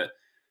thing that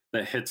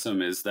hits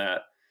them is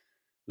that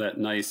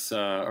nice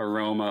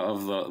aroma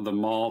of the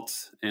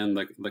malt and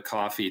the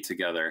coffee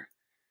together.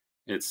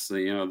 It's,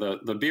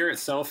 the beer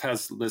itself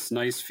has this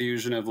nice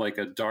fusion of like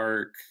a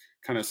dark,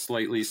 kind of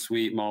slightly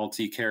sweet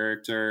malty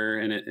character,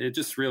 and it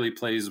just really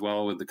plays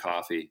well with the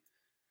coffee.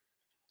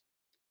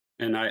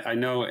 And I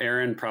know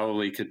Aaron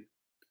probably could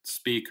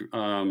speak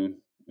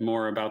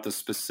more about the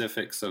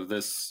specifics of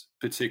this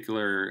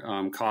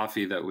particular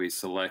coffee that we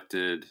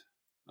selected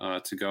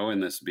to go in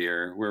this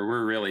beer.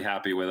 We're really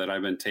happy with it.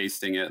 I've been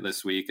tasting it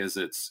this week as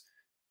it's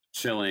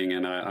chilling,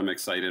 and I'm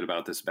excited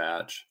about this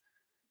batch.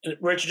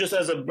 Rich, just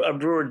as a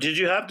brewer, did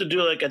you have to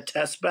do like a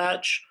test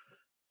batch?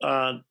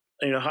 Or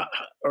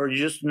you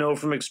just know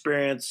from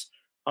experience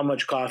how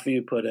much coffee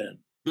you put in?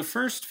 The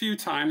first few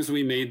times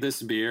we made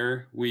this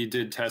beer, we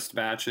did test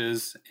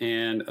batches,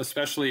 and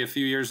especially a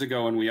few years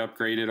ago when we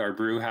upgraded our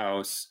brew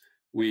house,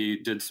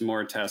 we did some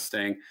more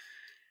testing.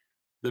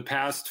 The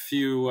past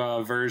few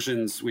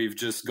versions, we've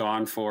just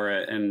gone for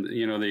it, and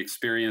the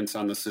experience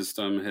on the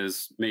system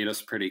has made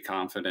us pretty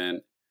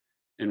confident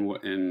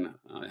in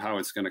how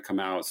it's going to come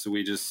out. So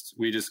we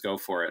just go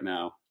for it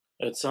now.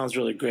 It sounds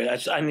really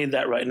great. I need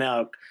that right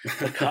now,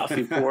 the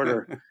coffee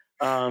porter.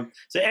 So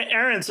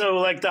Aaron, so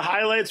like the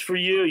highlights for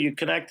you, you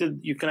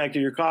connected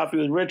your coffee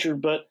with Richard,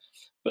 but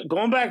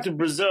going back to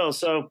Brazil,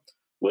 so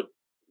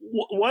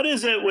what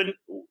is it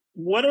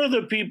what are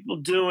the people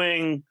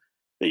doing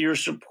that you're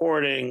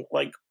supporting?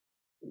 Like,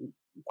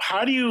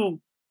 how do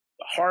you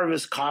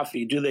harvest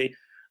coffee?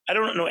 I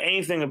don't know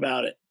anything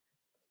about it.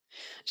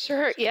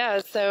 Sure.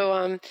 Yeah.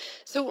 So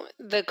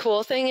the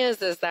cool thing is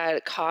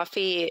that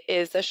coffee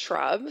is a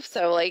shrub.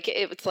 So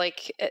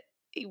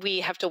we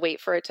have to wait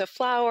for it to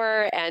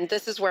flower, and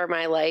this is where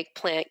my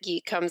plant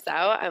geek comes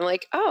out. I'm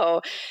like,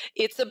 oh,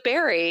 it's a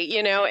berry,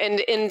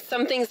 and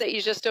some things that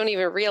you just don't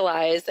even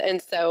realize.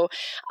 And so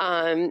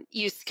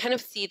you kind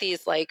of see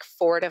these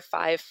 4 to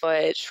 5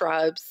 foot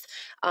shrubs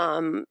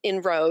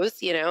in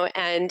rows,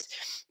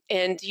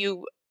 and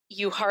you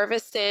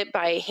harvest it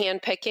by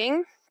hand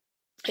picking.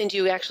 And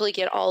you actually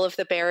get all of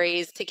the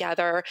berries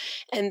together.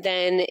 And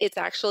then it's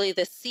actually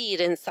the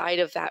seed inside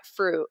of that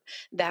fruit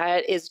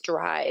that is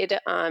dried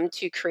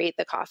to create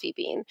the coffee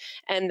bean.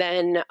 And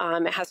then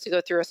it has to go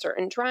through a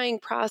certain drying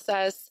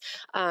process.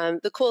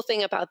 The cool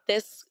thing about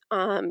this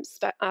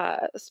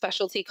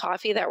specialty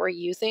coffee that we're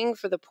using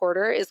for the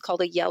porter is called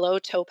a yellow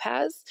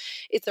topaz.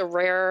 It's a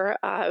rare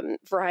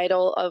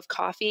varietal of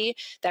coffee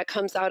that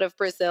comes out of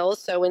Brazil.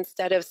 So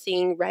instead of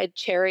seeing red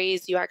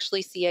cherries, you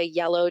actually see a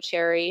yellow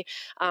cherry.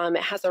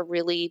 It has a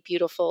really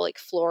beautiful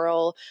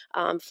floral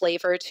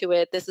flavor to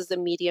it. This is a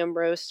medium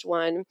roast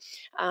one.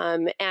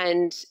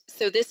 And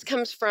so this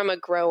comes from a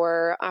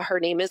grower. Her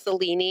name is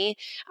Alini.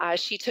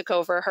 She took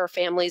over her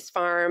family's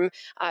farm.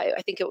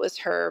 I think it was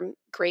her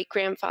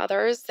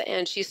great-grandfather's,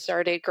 and she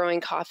started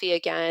growing coffee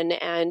again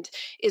and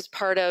is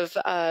part of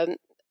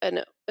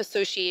an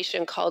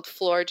association called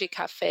Flor de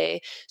Café.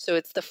 So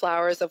it's the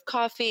flowers of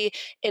coffee,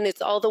 and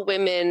it's all the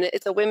women.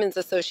 It's a women's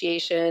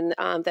association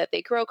that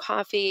they grow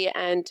coffee,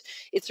 and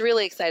it's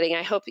really exciting.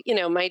 I hope,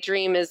 my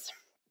dream is,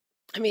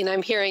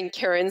 I'm hearing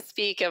Karen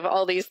speak of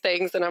all these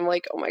things, and I'm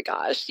like, oh my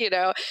gosh,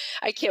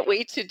 I can't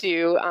wait to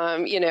do,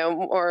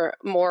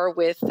 more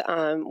with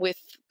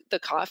the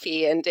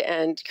coffee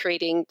and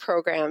creating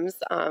programs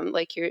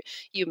like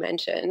you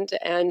mentioned.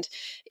 And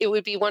it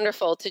would be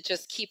wonderful to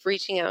just keep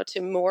reaching out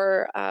to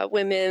more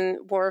women,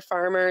 more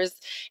farmers,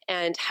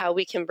 and how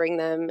we can bring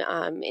them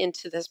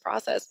into this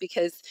process,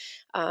 because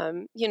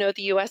the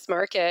U.S.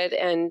 market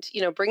and,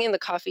 bringing the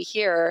coffee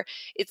here,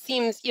 it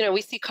seems,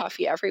 we see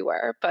coffee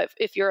everywhere. But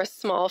if you're a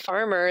small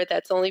farmer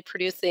that's only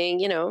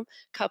producing,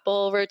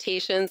 couple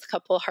rotations,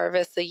 couple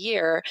harvests a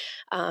year,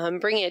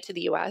 bringing it to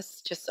the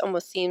U.S. just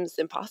almost seems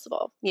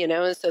impossible,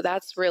 And so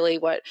that's really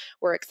what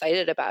we're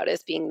excited about,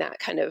 is being that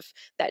kind of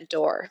that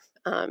door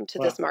to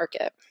this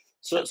market.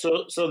 So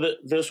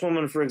this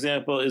woman, for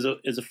example, is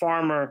a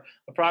farmer.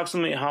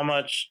 Approximately how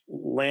much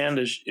land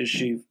is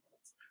she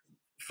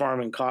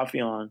farming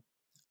coffee on?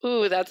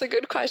 Ooh, that's a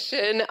good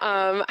question.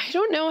 I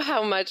don't know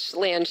how much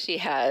land she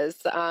has.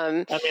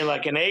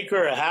 Like an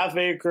acre, a half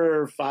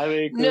acre, 5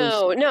 acres?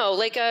 No,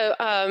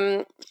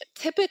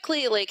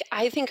 typically,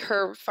 I think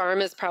her farm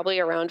is probably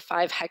around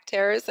 5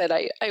 hectares, and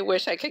I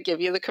wish I could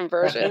give you the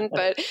conversion,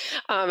 but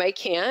I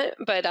can't.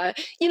 But,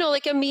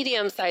 like a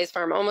medium-sized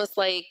farm, almost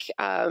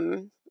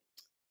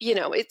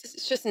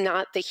it's just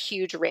not the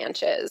huge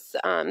ranches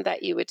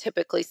that you would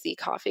typically see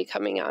coffee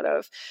coming out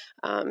of.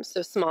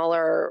 So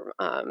smaller,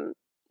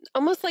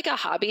 almost like a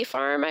hobby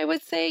farm, I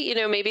would say.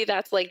 Maybe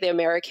that's the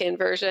American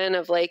version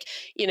of a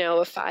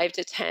 5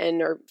 to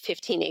 10 or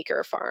 15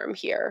 acre farm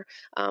here,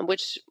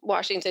 which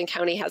Washington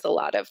County has a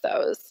lot of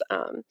those.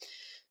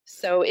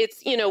 So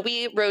it's,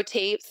 we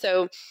rotate.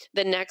 So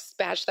the next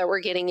batch that we're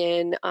getting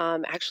in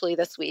actually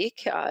this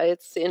week,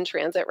 it's in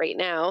transit right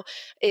now,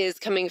 is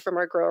coming from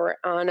our grower,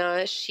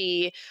 Anna.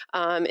 She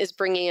we're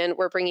bringing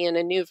in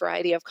a new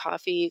variety of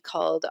coffee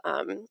called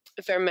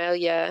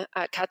Vermelha,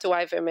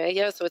 Catuai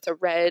Vermelha. So it's a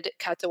red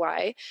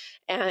Catuai,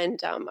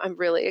 and I'm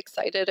really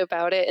excited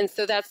about it. And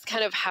so that's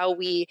kind of how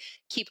we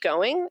keep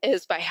going,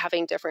 is by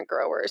having different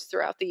growers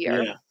throughout the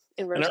year. Yeah.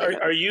 And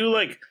are you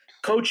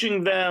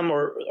coaching them,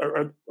 or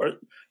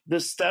the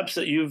steps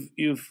that you've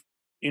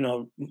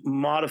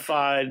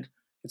modified?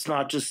 It's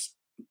not just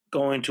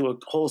going to a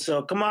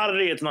wholesale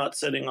commodity. It's not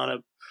sitting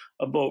on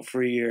a boat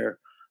for a year.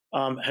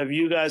 Have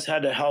you guys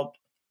had to help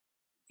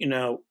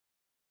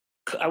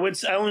I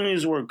only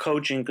use the word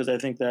coaching because I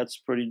think that's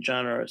pretty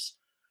generous.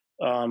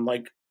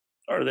 Like,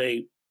 how do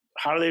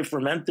they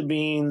ferment the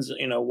beans?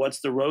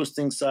 What's the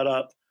roasting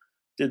setup?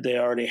 Did they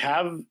already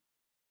have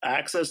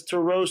access to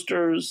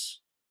roasters?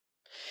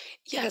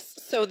 Yes.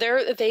 So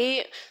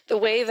the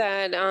way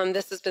that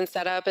this has been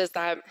set up is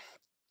that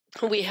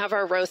we have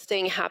our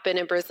roasting happen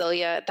in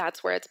Brasilia.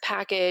 That's where it's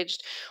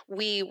packaged.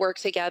 We work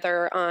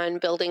together on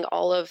building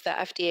all of the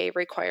FDA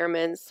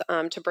requirements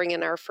to bring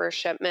in our first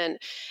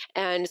shipment.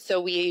 And so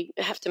we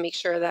have to make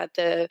sure that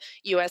the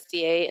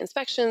USDA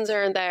inspections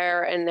are in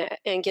there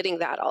and getting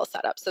that all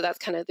set up. So that's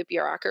kind of the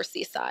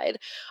bureaucracy side.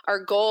 Our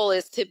goal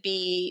is to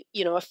be,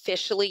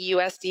 officially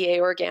USDA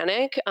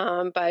organic,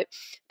 but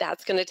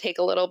that's going to take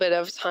a little bit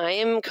of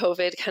time.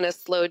 COVID kind of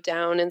slowed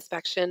down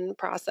inspection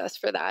process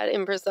for that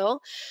in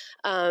Brazil.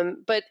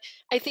 But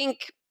I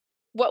think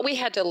what we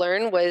had to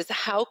learn was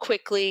how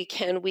quickly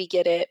can we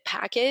get it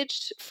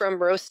packaged from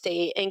roast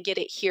date and get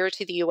it here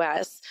to the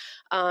US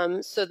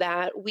so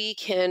that we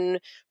can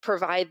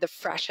provide the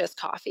freshest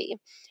coffee.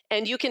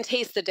 And you can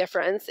taste the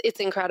difference.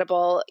 It's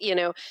incredible,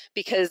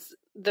 because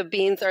the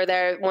beans are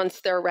there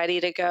once they're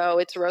ready to go.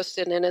 It's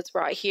roasted and it's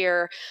brought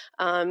here.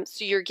 So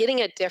you're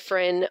getting a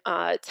different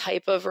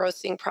type of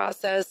roasting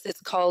process.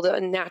 It's called a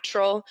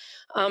natural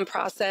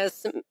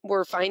process.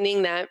 We're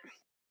finding that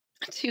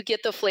to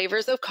get the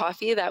flavors of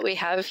coffee that we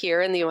have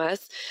here in the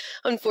US,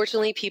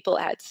 unfortunately, people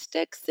add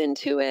sticks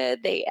into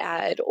it. They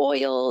add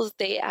oils.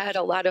 They add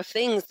a lot of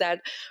things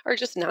that are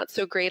just not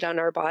so great on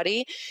our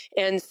body.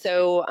 And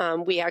so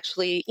we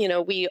actually,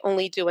 we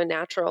only do a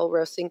natural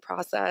roasting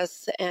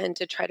process and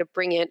to try to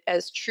bring it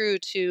as true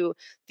to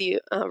the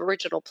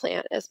original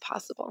plant as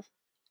possible.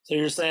 So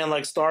you're saying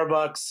like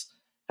Starbucks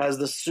has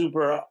the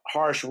super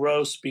harsh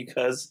roast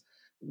because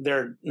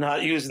they're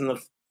not using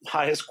the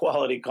highest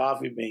quality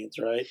coffee beans,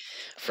 right?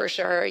 For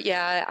sure.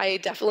 Yeah, I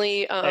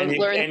definitely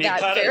learned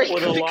that very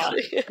quickly.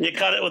 You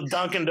cut it with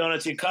Dunkin'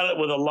 Donuts. You cut it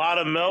with a lot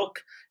of milk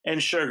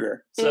and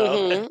sugar.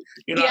 So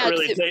you're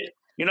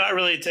not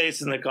really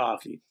tasting the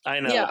coffee. I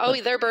know. Yeah. Oh,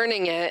 they're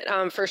burning it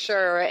for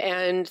sure.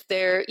 And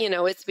they're,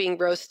 it's being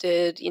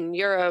roasted in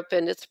Europe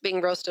and it's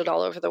being roasted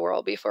all over the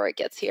world before it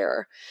gets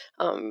here.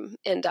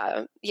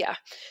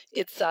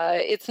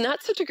 It's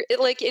not such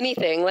like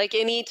anything, like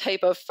any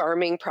type of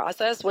farming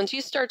process. Once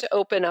you start to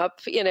open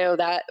up,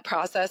 that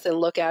process and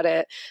look at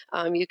it,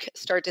 you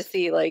start to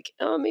see like,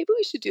 oh, maybe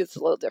we should do this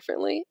a little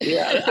differently.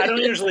 Yeah. I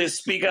don't usually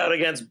speak out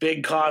against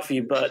big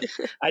coffee, but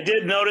I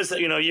did notice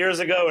that, years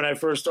ago when I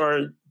first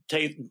started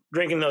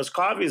drinking those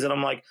coffees, and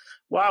I'm like,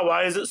 wow,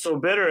 why is it so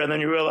bitter? And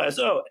then you realize,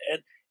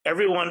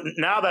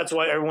 that's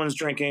why everyone's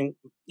drinking,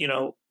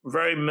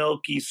 very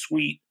milky,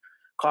 sweet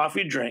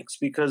coffee drinks,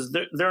 because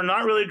they're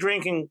not really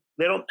drinking.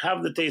 They don't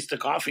have the taste of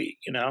coffee,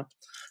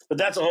 but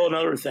that's a whole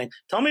other thing.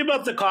 Tell me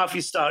about the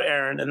coffee stout,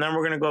 Erin, and then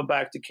we're going to go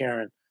back to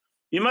Karen.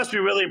 You must be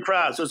really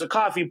proud. So it's a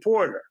coffee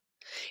porter.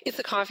 It's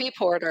a coffee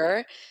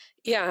porter.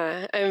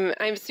 Yeah,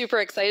 I'm super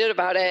excited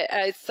about it.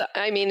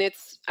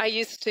 I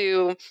used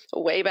to,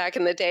 way back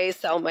in the day,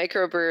 sell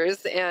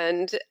microbrews,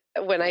 and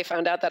when I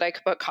found out that I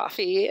could put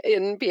coffee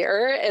in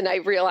beer and I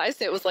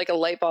realized it was like a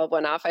light bulb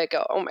went off, I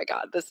go, oh my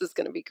God, this is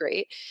going to be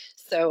great.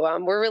 So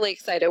we're really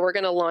excited. We're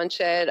going to launch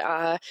it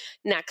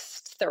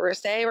next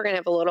Thursday. We're going to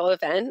have a little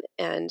event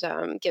and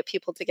get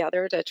people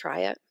together to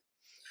try it.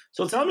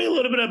 So tell me a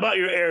little bit about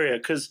your area,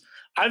 because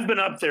I've been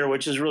up there,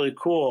 which is really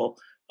cool.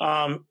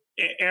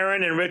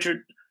 Erin and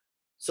Richard,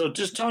 so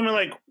just tell me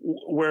like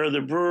where the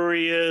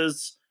brewery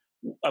is,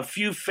 a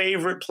few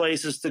favorite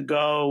places to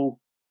go,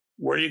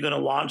 where you're going to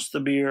launch the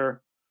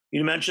beer.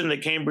 You mentioned the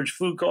Cambridge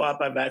Food Co-op.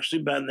 I've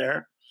actually been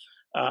there.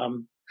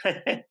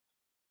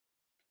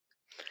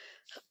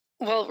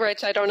 Well,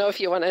 Rich, I don't know if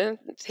you want to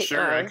take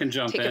I can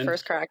jump take in. a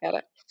first crack at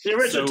it. Yeah,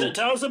 Richard,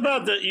 tell us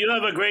about you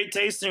have a great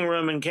tasting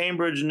room in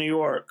Cambridge, New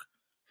York.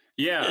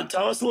 Yeah.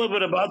 Tell us a little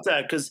bit about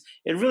that, because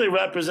it really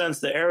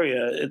represents the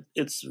area.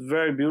 It's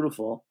very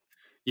beautiful.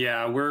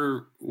 Yeah,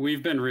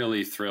 we've been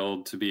really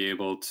thrilled to be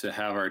able to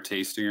have our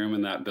tasting room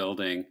in that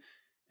building.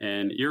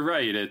 And you're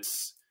right,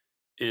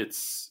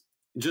 it's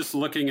just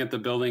looking at the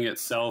building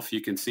itself,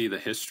 you can see the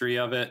history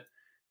of it.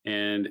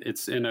 And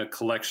it's in a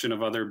collection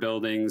of other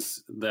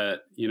buildings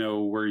that,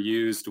 were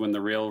used when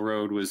the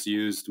railroad was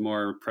used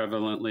more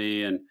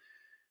prevalently.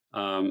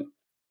 And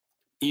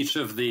each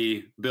of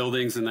the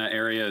buildings in that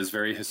area is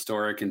very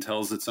historic and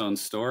tells its own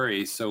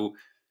story. So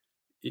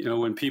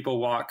when people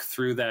walk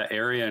through that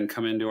area and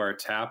come into our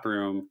tap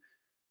room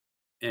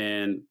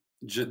and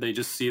they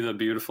just see the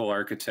beautiful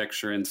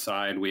architecture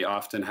inside, we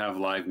often have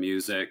live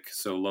music,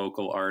 so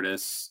local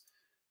artists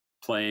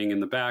playing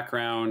in the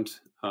background.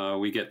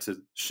 We get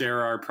to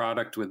share our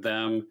product with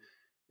them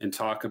and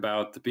talk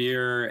about the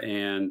beer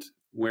and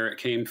where it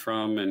came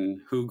from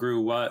and who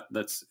grew what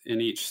that's in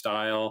each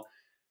style.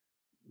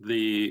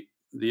 The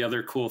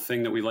other cool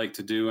thing that we like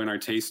to do in our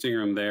tasting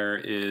room there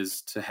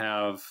is to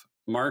have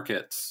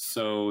markets.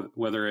 So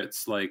whether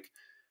it's like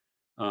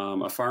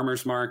a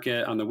farmer's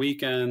market on the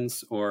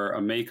weekends or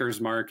a maker's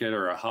market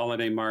or a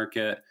holiday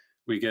market,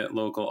 we get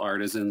local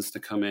artisans to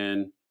come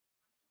in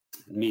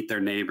meet their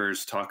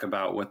neighbors, talk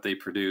about what they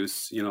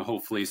produce,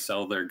 hopefully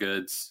sell their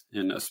goods.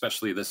 And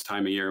especially this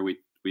time of year, we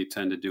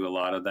tend to do a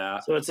lot of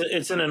that. So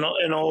it's in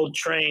an old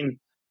train.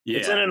 Yeah.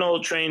 It's in an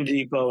old train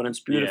depot, and it's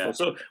beautiful. Yeah.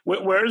 So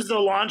where's the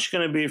launch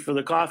going to be for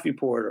the coffee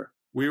porter?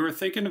 We were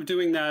thinking of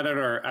doing that at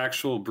our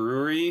actual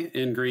brewery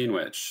in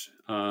Greenwich.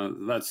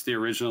 That's the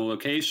original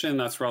location.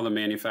 That's where all the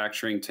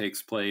manufacturing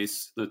takes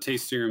place. The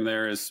tasting room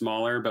there is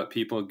smaller, but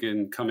people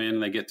can come in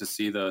and they get to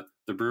see the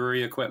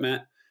brewery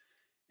equipment.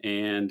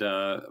 And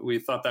we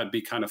thought that'd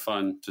be kind of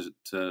fun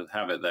to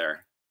have it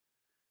there.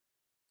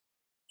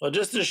 Well,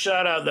 just a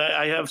shout out that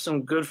I have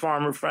some good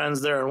farmer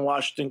friends there in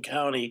Washington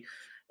County,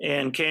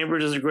 and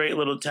Cambridge is a great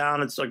little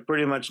town. It's like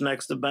pretty much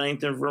next to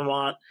Bennington,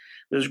 Vermont.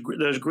 There's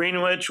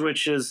Greenwich,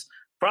 which is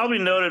probably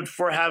noted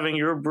for having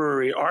your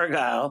brewery,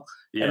 Argyle.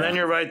 Yeah. And then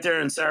you're right there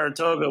in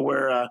Saratoga,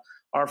 where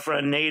our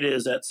friend Nate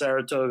is at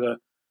Saratoga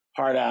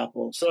Hard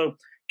Apple. So,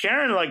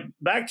 Karen, like,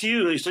 back to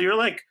you. So you're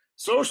like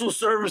social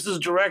services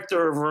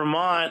director of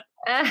Vermont,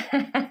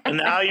 and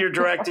now you're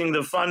directing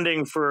the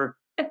funding for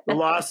the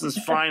Lawson's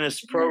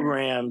Finest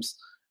programs.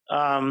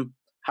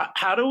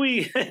 How do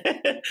we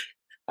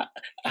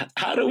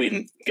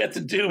get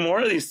to do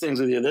more of these things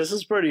with you? This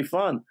is pretty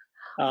fun.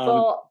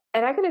 Well,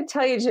 and I got to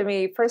tell you,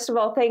 Jimmy, first of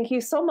all, thank you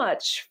so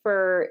much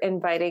for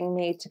inviting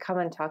me to come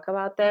and talk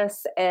about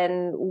this.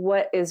 And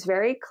what is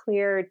very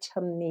clear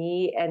to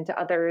me and to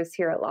others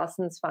here at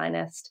Lawson's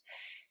Finest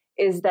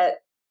is that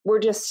we're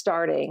just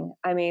starting.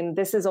 I mean,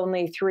 this is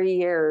only 3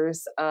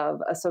 years of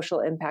a social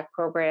impact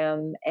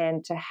program,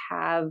 and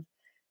to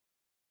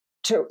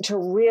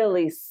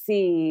really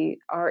see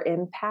our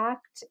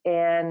impact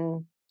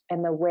and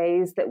the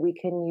ways that we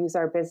can use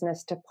our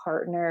business to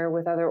partner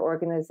with other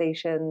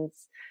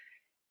organizations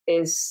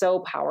is so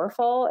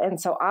powerful. And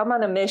so I'm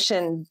on a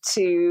mission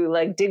to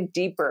like dig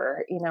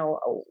deeper,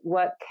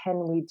 what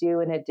can we do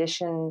in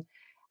addition?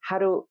 How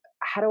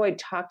do I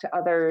talk to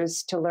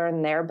others to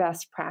learn their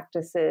best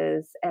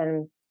practices?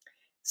 And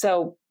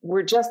so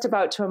we're just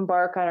about to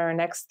embark on our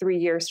next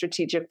 3-year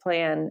strategic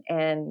plan.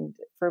 And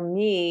for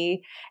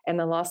me and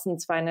the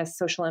Lawson's Finest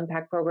Social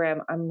Impact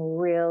Program, I'm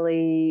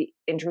really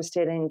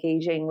interested in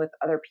engaging with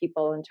other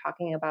people and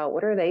talking about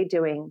what are they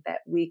doing that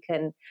we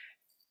can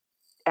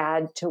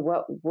add to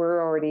what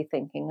we're already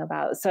thinking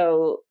about.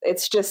 So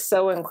it's just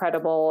so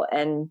incredible.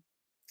 And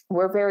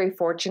we're very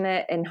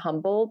fortunate and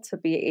humbled to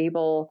be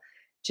able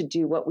to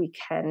do what we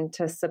can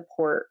to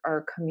support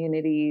our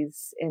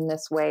communities in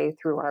this way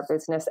through our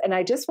business. And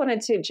I just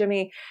wanted to,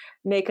 Jimmy,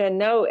 make a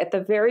note. At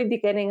the very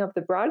beginning of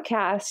the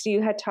broadcast,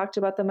 you had talked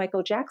about the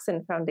Michael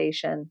Jackson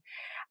Foundation.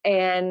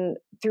 And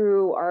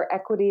through our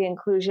Equity,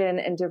 Inclusion,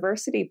 and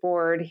Diversity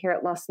Board here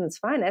at Lawson's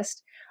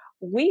Finest,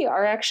 we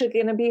are actually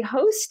going to be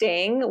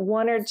hosting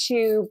 1 or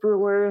 2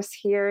 brewers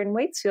here in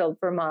Waitsfield,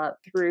 Vermont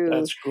through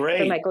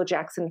the Michael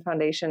Jackson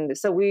Foundation.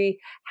 So we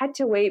had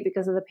to wait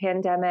because of the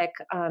pandemic.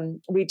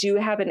 We do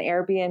have an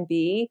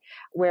Airbnb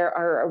where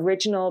our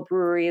original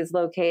brewery is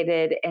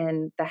located,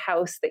 and the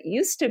house that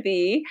used to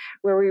be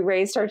where we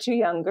raised our 2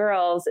 young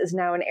girls is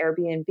now an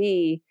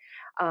Airbnb,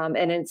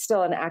 and it's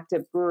still an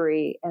active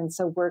brewery. And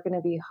so we're going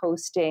to be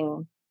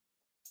hosting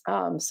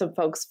some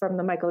folks from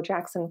the Michael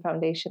Jackson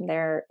Foundation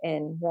there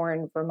in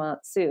Warren,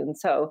 Vermont soon.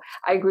 So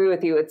I agree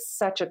with you. It's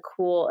such a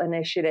cool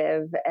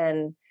initiative,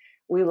 and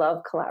we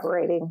love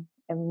collaborating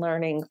and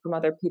learning from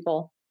other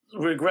people.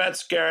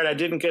 Regrets, Garrett, I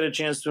didn't get a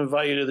chance to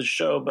invite you to the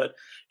show, but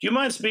do you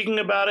mind speaking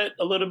about it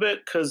a little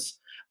bit? Because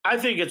I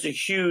think it's a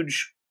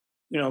huge,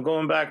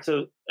 going back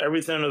to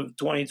everything of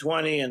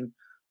 2020 and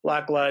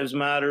Black Lives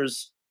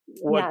Matters,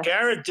 what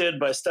Garrett did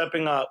by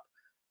stepping up,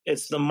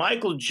 it's the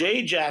Michael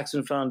J.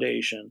 Jackson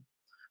Foundation.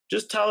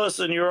 Just tell us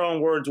in your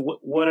own words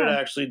what it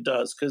actually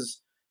does,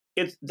 because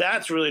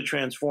that's really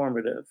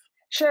transformative.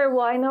 Sure.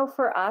 Well, I know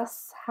for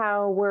us,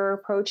 how we're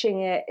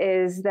approaching it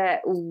is that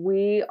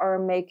we are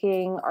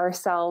making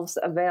ourselves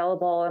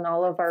available and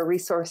all of our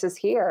resources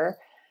here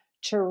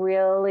to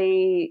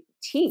really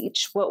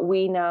teach what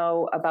we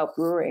know about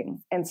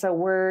brewing. And so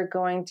we're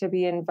going to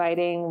be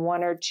inviting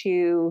 1 or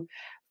 2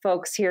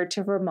 folks here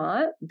to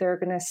Vermont. They're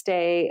going to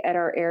stay at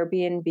our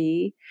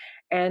Airbnb,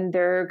 and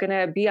they're going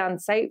to be on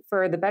site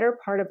for the better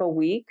part of a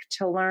week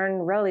to learn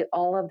really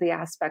all of the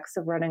aspects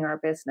of running our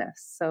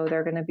business. So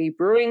they're going to be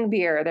brewing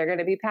beer. They're going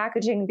to be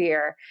packaging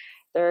beer.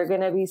 They're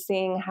going to be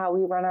seeing how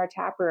we run our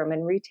tap room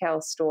and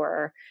retail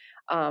store,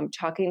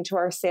 talking to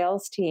our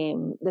sales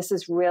team. This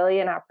is really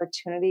an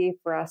opportunity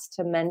for us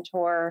to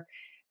mentor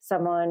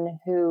someone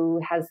who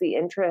has the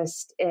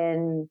interest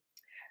in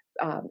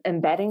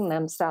embedding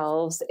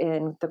themselves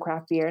in the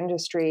craft beer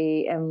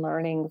industry and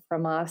learning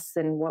from us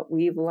and what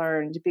we've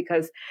learned.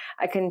 Because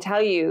I can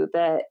tell you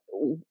that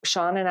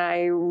Sean and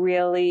I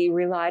really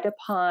relied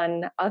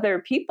upon other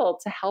people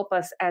to help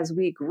us as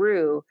we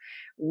grew.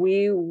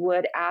 We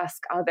would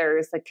ask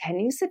others, like, can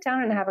you sit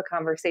down and have a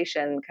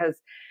conversation? Because,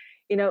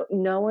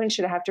 no one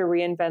should have to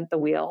reinvent the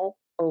wheel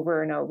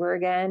over and over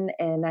again.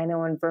 And I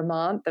know in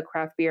Vermont, the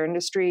craft beer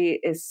industry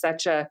is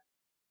such a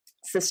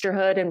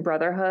sisterhood and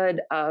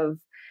brotherhood of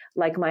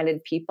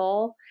like-minded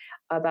people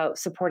about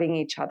supporting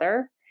each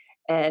other.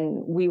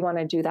 And we want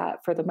to do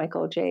that for the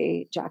Michael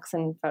J.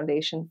 Jackson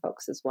Foundation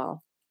folks as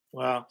well.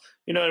 Wow.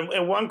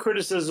 And one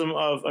criticism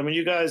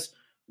you guys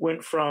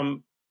went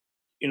from,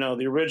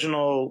 the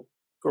original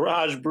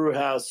garage brew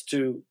house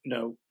to,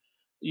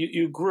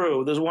 you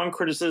grew. There's one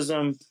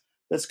criticism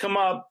that's come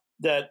up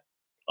that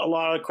a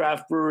lot of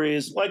craft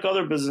breweries, like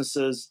other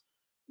businesses,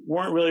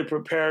 weren't really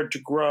prepared to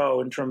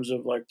grow in terms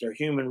of like their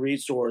human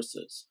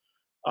resources.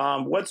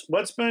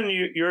 What's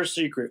been your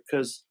secret?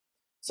 Because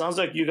it sounds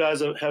like you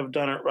guys have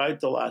done it right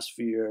the last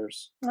few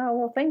years. Oh,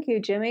 well, thank you,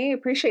 Jimmy.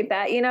 Appreciate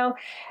that.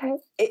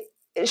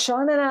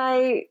 Sean and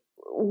I,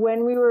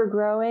 when we were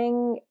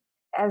growing,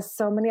 as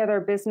so many other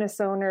business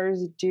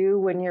owners do,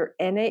 when you're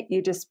in it,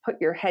 you just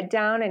put your head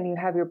down and you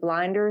have your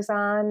blinders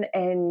on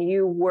and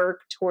you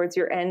work towards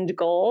your end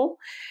goal.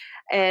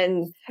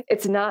 And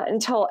it's not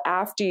until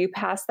after you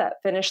pass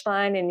that finish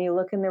line and you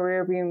look in the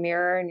rearview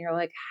mirror and you're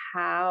like,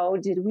 how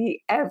did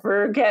we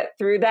ever get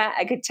through that?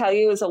 I could tell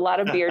you it was a lot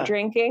of beer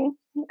drinking.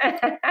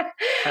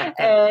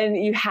 And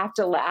you have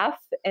to laugh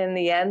in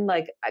the end,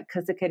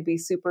 because it could be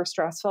super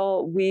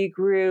stressful. We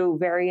grew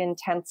very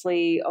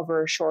intensely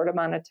over a short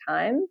amount of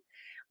time.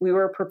 We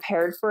were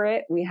prepared for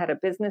it. We had a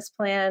business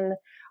plan.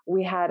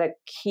 We had a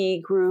key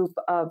group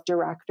of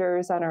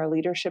directors on our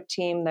leadership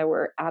team that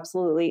were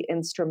absolutely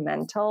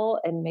instrumental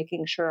in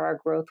making sure our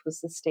growth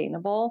was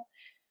sustainable.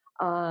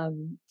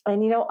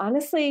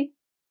 Honestly,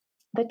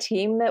 the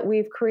team that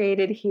we've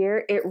created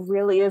here, it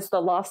really is the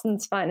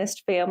Lawson's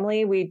Finest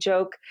family. We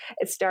joke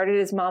it started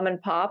as mom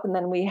and pop, and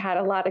then we had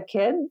a lot of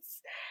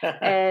kids.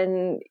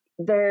 And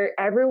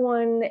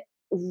everyone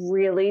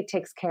really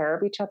takes care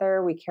of each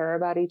other. We care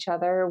about each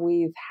other.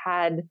 We've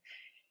had,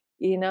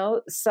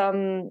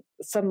 some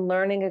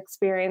learning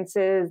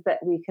experiences that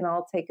we can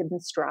all take in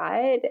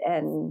stride,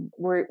 and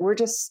we're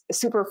just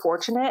super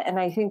fortunate. And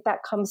I think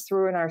that comes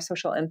through in our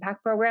social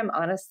impact program,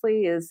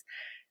 honestly, is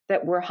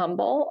that we're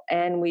humble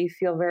and we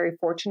feel very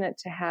fortunate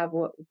to have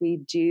what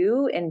we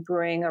do in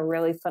brewing a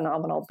really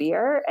phenomenal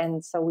beer.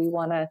 And so we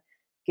want to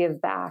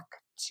give back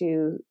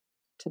to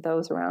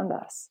those around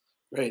us.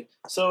 Great.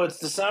 So it's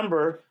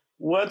December.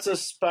 What's a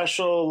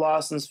special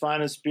Lawson's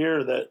Finest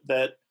beer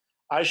that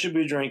I should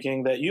be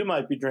drinking that you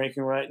might be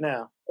drinking right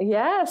now?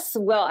 Yes.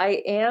 Well,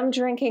 I am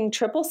drinking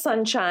Triple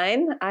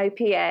Sunshine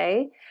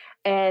IPA,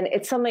 and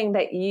it's something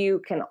that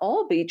you can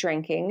all be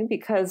drinking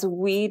because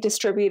we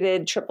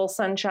distributed Triple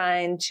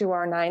Sunshine to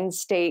our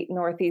 9-state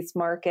Northeast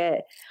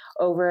market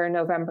over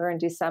November and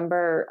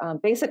December.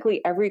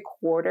 Basically, every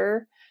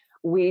quarter,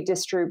 we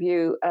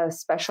distribute a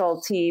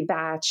specialty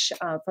batch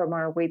from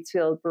our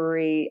Waitsfield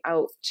brewery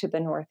out to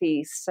the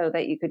Northeast so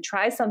that you could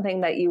try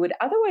something that you would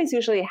otherwise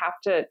usually have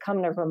to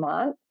come to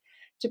Vermont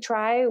to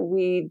try.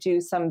 We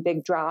do some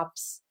big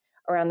drops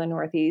around the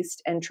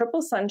Northeast, and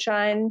Triple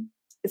Sunshine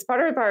is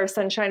part of our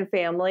Sunshine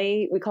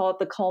family. We call it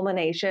the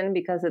Culmination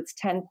because it's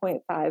 10.5%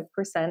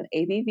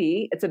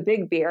 ABV. It's a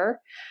big beer,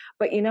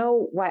 but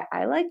why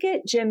I like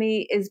it,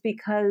 Jimmy, is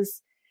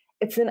because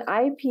it's an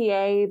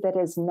IPA that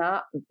is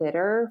not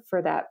bitter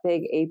for that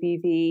big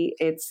ABV.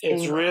 It's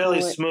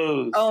really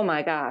smooth. Oh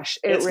my gosh.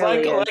 It's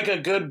really like a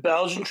good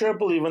Belgian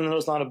triple, even though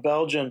it's not a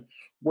Belgian,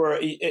 where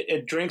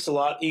it drinks a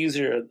lot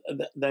easier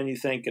than you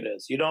think it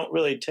is. You don't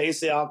really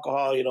taste the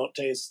alcohol. You don't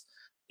taste,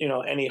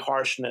 any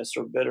harshness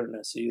or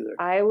bitterness either.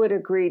 I would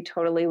agree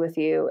totally with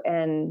you.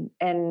 And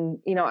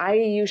I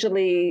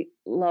usually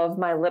love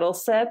my Little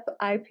Sip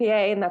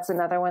IPA, and that's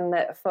another one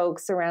that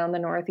folks around the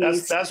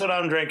Northeast. That's what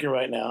I'm drinking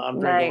right now. I'm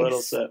drinking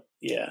Little Sip.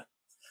 Yeah.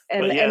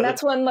 And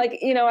that's one,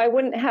 I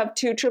wouldn't have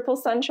 2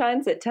 Triple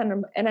Sunshines at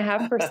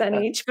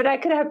 10.5% each, but I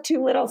could have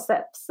 2 Little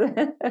Sips.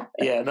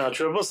 Yeah, no,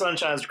 Triple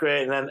Sunshine's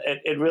great. And then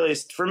it really,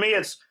 for me,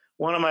 it's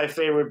one of my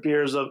favorite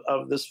beers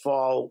of this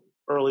fall,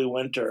 early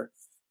winter.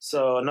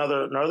 So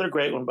another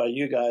great one by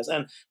you guys.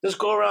 And just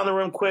go around the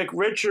room quick.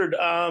 Richard,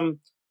 a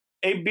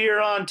beer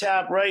on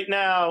tap right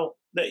now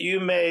that you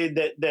made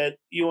that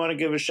you want to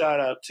give a shout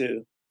out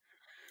to.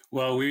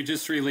 Well, we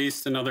just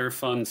released another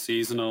fun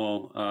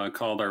seasonal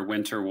called our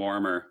Winter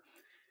Warmer.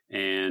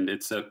 And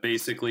it's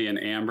basically an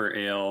amber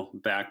ale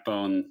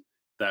backbone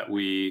that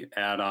we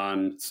add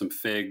on some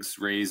figs,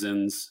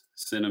 raisins,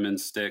 cinnamon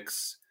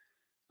sticks,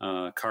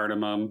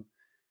 cardamom,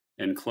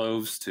 and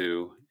cloves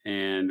to.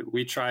 And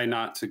we try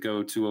not to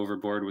go too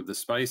overboard with the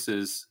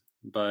spices,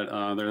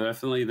 but they're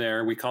definitely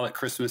there. We call it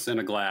Christmas in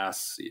a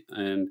glass,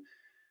 and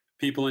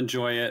people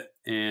enjoy it.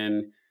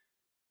 And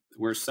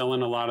we're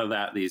selling a lot of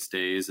that these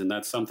days. And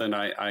that's something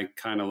I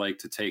kind of like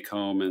to take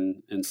home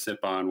and sip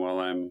on while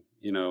I'm,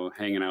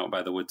 hanging out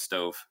by the wood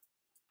stove.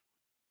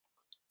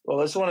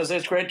 Well, I just want to say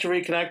it's great to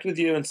reconnect with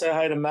you and say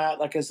hi to Matt.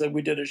 Like I said,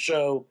 we did a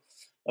show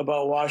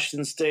about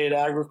Washington State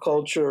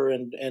agriculture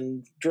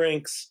and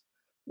drinks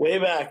way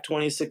back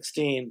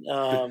 2016.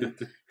 And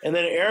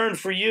then Aaron,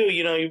 for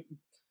you,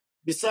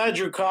 besides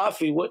your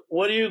coffee,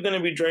 what are you going to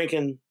be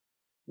drinking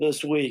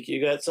this week?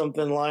 You got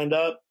something lined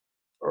up?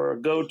 or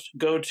a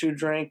go-to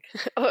drink?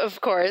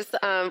 Of course.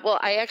 Well,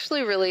 I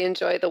actually really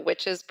enjoy the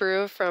Witch's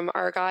Brew from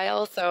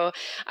Argyle. So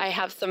I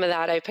have some of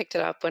that. I picked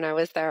it up when I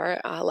was there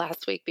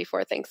last week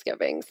before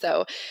Thanksgiving.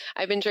 So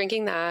I've been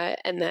drinking that.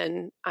 And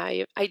then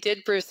I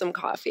did brew some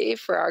coffee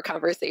for our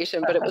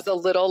conversation, but it was a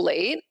little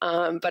late.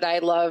 But I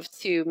love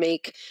to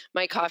make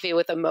my coffee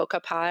with a mocha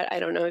pot. I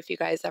don't know if you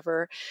guys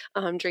ever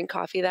drink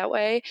coffee that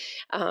way.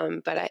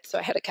 So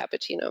I had a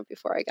cappuccino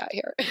before I got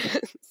here.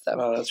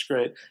 Oh, that's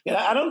great.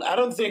 Yeah, I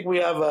don't think we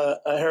have a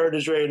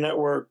Heritage Radio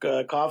Network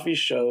coffee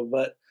show,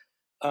 but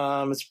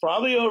it's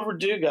probably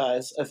overdue,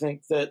 guys. I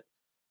think that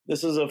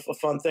this is a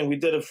fun thing. We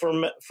did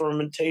a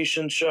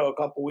fermentation show a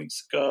couple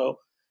weeks ago,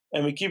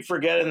 and we keep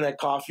forgetting that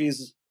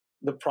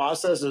the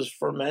process is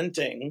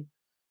fermenting.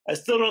 I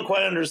still don't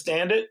quite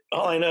understand it.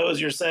 All I know is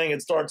you're saying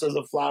it starts as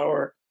a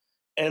flower,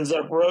 ends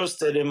up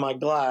roasted in my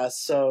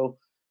glass. So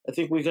I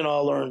think we can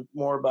all learn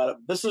more about it.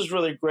 This is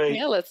really great.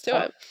 Yeah, let's do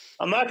it.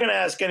 I'm not going to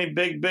ask any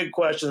big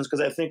questions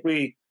because I think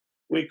we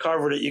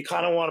covered it. You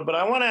kind of want to, but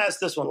I want to ask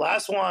this one.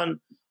 Last one,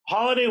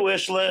 holiday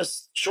wish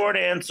list, short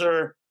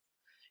answer.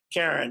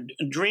 Karen,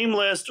 dream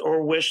list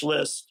or wish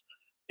list?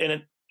 And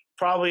it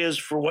probably is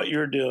for what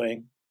you're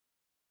doing.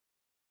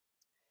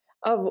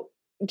 Oh,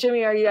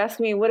 Jimmy, are you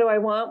asking me what do I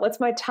want? What's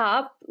my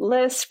top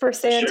list for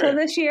Santa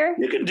this year?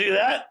 You can do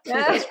that.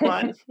 That's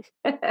fine.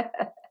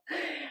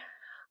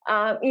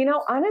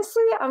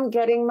 Honestly, I'm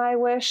getting my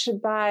wish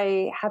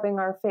by having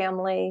our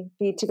family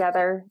be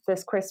together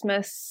this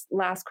Christmas.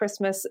 Last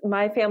Christmas,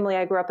 my family,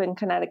 I grew up in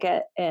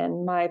Connecticut,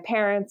 and my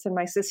parents and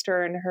my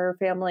sister and her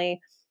family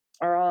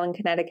are all in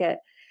Connecticut.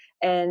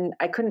 And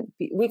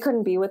we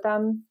couldn't be with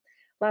them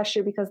last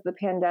year because of the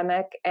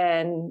pandemic.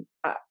 And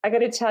I got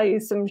to tell you,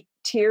 some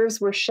tears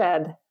were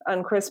shed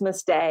on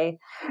Christmas Day.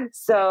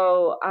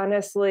 So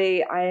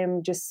honestly, I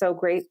am just so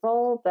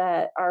grateful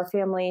that our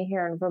family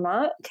here in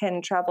Vermont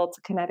can travel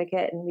to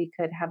Connecticut and we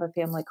could have a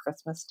family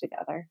Christmas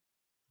together.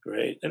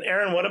 Great. And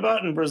Aaron, what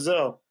about in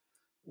Brazil?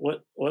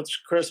 What's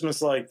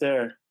Christmas like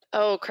there?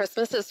 Oh,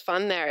 Christmas is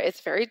fun there.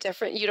 It's very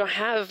different. You don't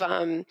have,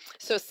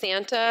 so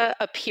Santa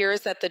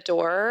appears at the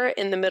door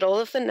in the middle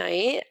of the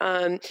night.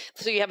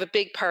 So you have a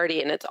big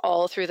party and it's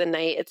all through the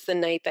night. It's the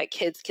night that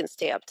kids can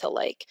stay up till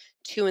like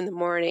 2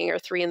 a.m. or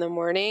 3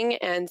 a.m.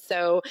 And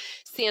so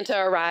Santa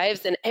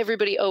arrives and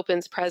everybody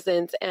opens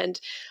presents.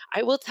 And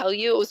I will tell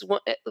you, it was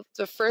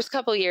the first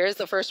couple of years,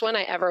 the first one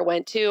I ever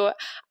went to,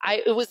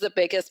 it was the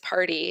biggest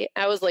party.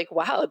 I was like,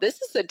 wow,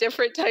 this is a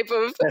different type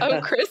of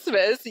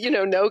Christmas,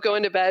 no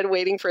going to bed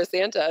waiting for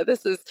Santa.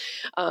 This is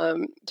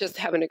just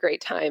having a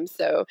great time.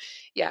 So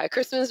yeah,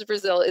 Christmas in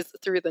Brazil is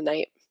through the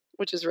night,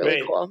 which is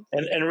really cool.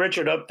 And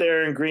Richard, up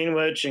there in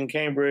Greenwich and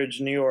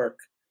Cambridge, New York,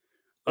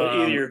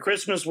 either your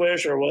Christmas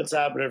wish or what's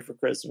happening for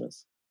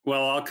Christmas?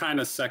 Well, I'll kind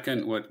of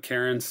second what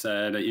Karen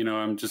said.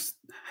 I'm just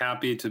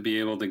happy to be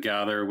able to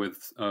gather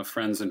with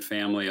friends and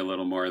family a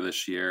little more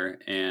this year.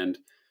 And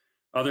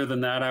other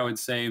than that, I would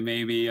say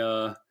maybe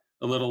a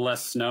little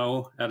less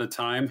snow at a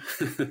time.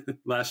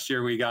 Last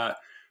year, we got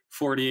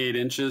 48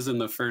 inches in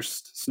the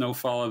first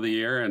snowfall of the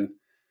year, and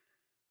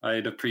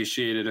I'd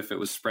appreciate it if it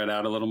was spread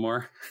out a little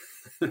more.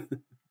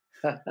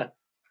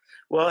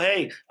 Well,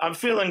 hey, I'm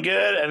feeling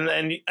good, and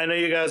I know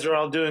you guys are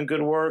all doing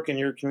good work in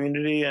your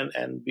community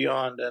and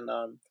beyond.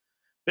 And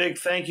big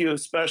thank you,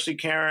 especially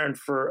Karen,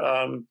 for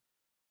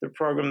the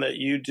program that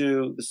you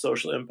do, the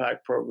Social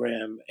Impact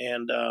Program.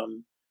 And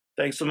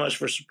thanks so much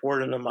for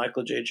supporting the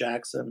Michael J.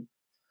 Jackson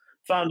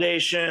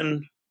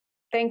Foundation.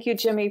 Thank you,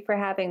 Jimmy, for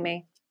having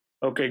me.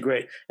 Okay,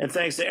 great. And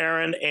thanks to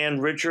Aaron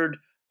and Richard,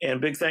 and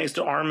big thanks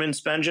to Armin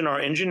Spengen, our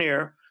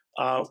engineer.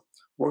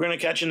 We're going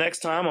to catch you next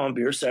time on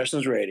Beer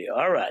Sessions Radio.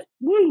 All right.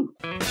 Woo!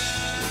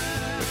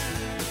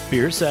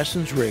 Beer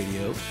Sessions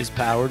Radio is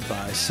powered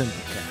by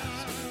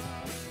Simplecast.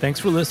 Thanks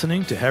for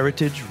listening to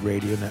Heritage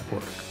Radio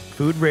Network,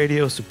 food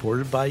radio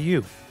supported by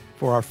you.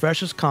 For our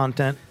freshest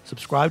content,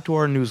 subscribe to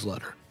our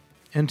newsletter.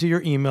 Enter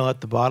your email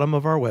at the bottom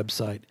of our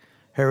website,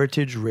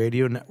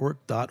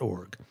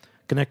 heritageradionetwork.org.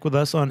 Connect with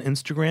us on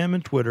Instagram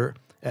and Twitter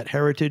at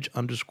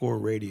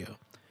heritage_radio.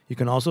 You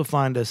can also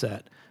find us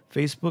at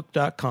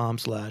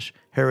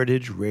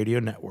facebook.com/Heritage Radio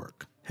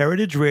Network.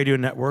 Heritage Radio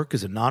Network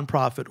is a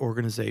nonprofit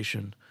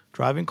organization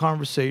driving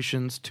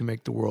conversations to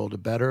make the world a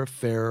better,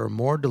 fairer,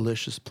 more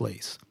delicious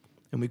place.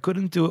 And we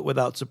couldn't do it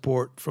without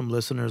support from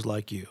listeners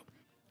like you.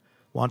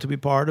 Want to be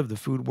part of the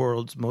food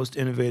world's most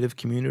innovative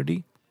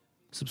community?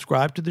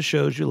 Subscribe to the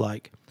shows you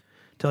like.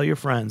 Tell your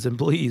friends, and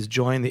please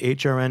join the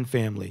HRN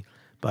family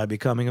by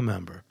becoming a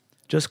member.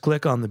 Just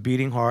click on the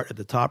beating heart at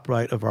the top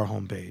right of our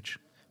homepage.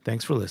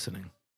 Thanks for listening.